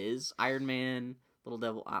Rich is Iron Man, Little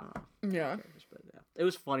Devil. I don't know. Yeah. But yeah. It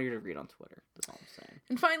was funnier to read on Twitter. That's all I'm saying.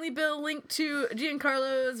 And finally, Bill linked to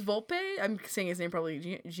Giancarlo's Volpe. I'm saying his name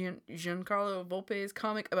probably. Giancarlo Volpe's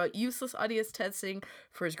comic about useless audience testing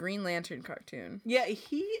for his Green Lantern cartoon. Yeah,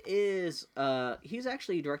 he is. He's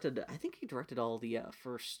actually directed. I think he directed all the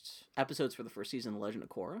first episodes for the first season of Legend of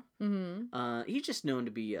Korra. Mm-hmm. He's just known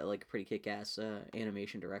to be like a pretty kick-ass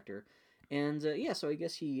animation director, and yeah, so I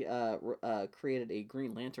guess he created a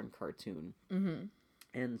Green Lantern cartoon. Mm-hmm.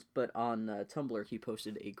 But on Tumblr, he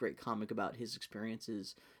posted a great comic about his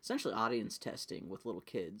experiences, essentially audience testing with little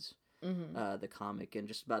kids. Mm-hmm. The comic, and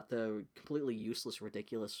just about the completely useless,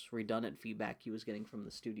 ridiculous, redundant feedback he was getting from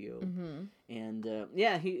the studio. Mm-hmm. And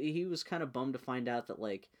yeah, he was kind of bummed to find out that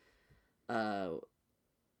like, it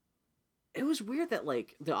was weird that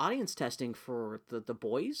like the audience testing for the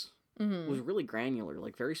boys. Mm-hmm. Was really granular,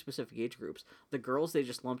 like very specific age groups. The girls they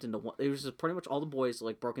just lumped into one. It was just pretty much all the boys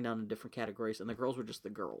like broken down in different categories, and the girls were just the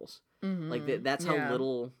girls. Mm-hmm. Like that's how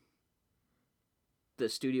little the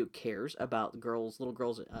studio cares about little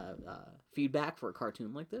girls' feedback for a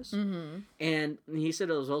cartoon like this. Mm-hmm. And he said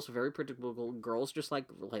it was also very predictable. Girls just like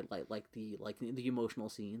the emotional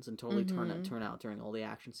scenes and totally turn out during all the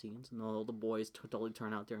action scenes, and all the boys totally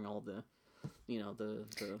turn out during all the. The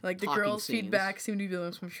like the talking girls' scenes. feedback seemed to be the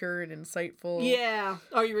most mature and insightful. Yeah.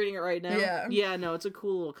 Are you reading it right now? Yeah. Yeah, no, it's a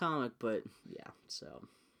cool little comic, but yeah, so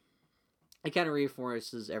it kind of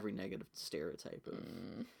reinforces every negative stereotype of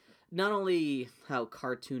not only how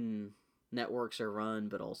cartoon networks are run,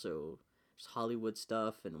 but also just Hollywood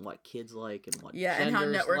stuff and what kids like and what and how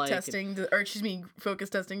network like testing, focus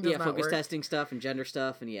testing does not focus work. testing stuff and gender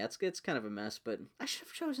stuff, and yeah, it's kind of a mess. But I should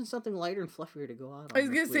have chosen something lighter and fluffier to go out on. I was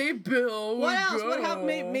gonna say, Bill. What else? What happened?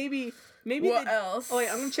 Maybe. What else? Oh wait,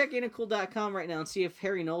 I'm gonna check inacool.com right now and see if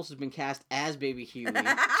Harry Knowles has been cast as Baby Huey.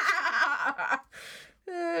 I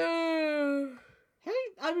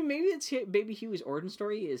mean, maybe it's Baby Huey's origin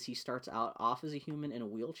story is he starts out off as a human in a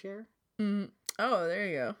wheelchair. Oh, there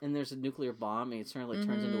you go. And there's a nuclear bomb, and it turns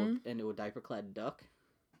into a diaper-clad duck.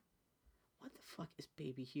 What the fuck is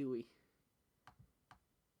Baby Huey?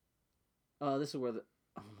 Oh, this is where the...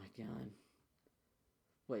 Oh my god.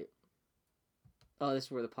 Wait. Oh, this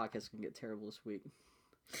is where the podcast can get terrible this week.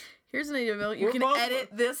 Here's an idea, Bill. You We're can both- edit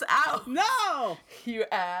this out. No! You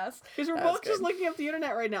ass. Because we're That was both just good. looking up the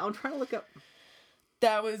internet right now. I'm trying to look up...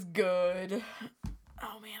 That was good.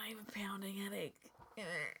 Oh man, I have a pounding headache.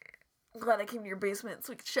 I'm glad I came to your basement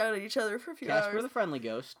so we could shout at each other for a few Casper hours. the friendly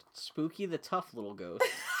ghost. Spooky the tough little ghost.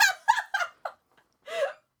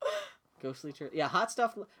 Ghostly church. Yeah, hot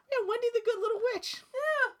stuff. Yeah, Wendy the good little witch.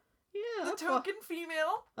 Yeah, The I'd token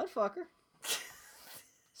female. I'd fuck her.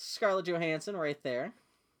 Scarlett Johansson right there.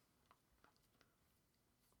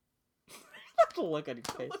 Look at your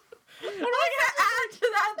face. What am I gonna add to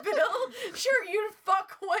that, Bill? Sure, you'd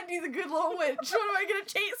fuck Wendy the good little witch. What am I gonna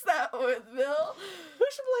chase that with, Bill? Who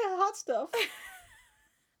should play hot stuff?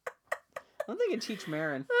 I'm thinking Cheech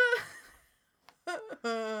Marin.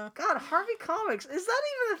 God, Harvey Comics. Is that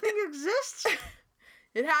even a thing that exists?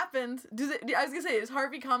 It happened. I was gonna say, is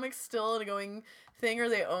Harvey Comics still a going thing, or are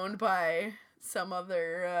they owned by some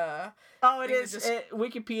other? Oh, it thing is.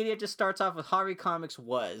 Wikipedia just starts off with Harvey Comics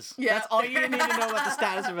was. Yeah. That's all you need to know about the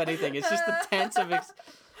status of anything. It's just the tense of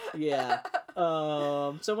yeah.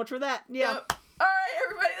 So much for that. Yeah. Yep. All right,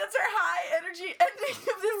 everybody, that's our high energy ending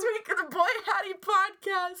of this week of the Boy Howdy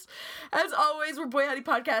Podcast. As always, we're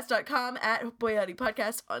boyhowdypodcast.com, at Boy Howdy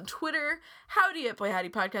Podcast on Twitter. Howdy at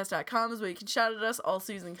boyhowdypodcast.com is where you can shout at us,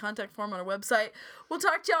 also using the contact form on our website. We'll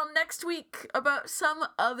talk to y'all next week about some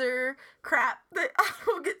other crap that I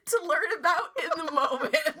will get to learn about in the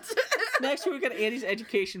moment. Next week we got Andy's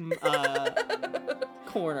education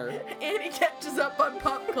corner. Andy catches up on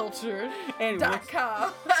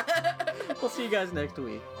popculture.com. We'll see you guys next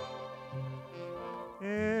week.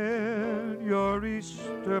 In your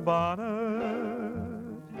Easter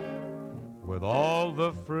bonnet, with all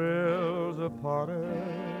the frills upon it,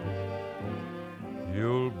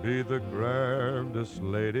 you'll be the grandest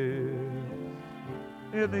lady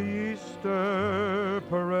in the Easter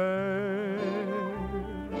parade.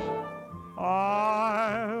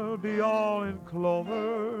 I'll be all in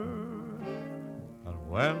clover, and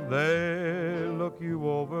when they look you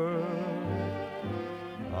over,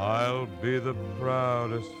 I'll be the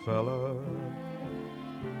proudest fella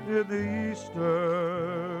in the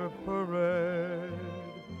Easter parade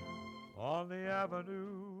on the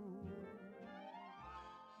avenue.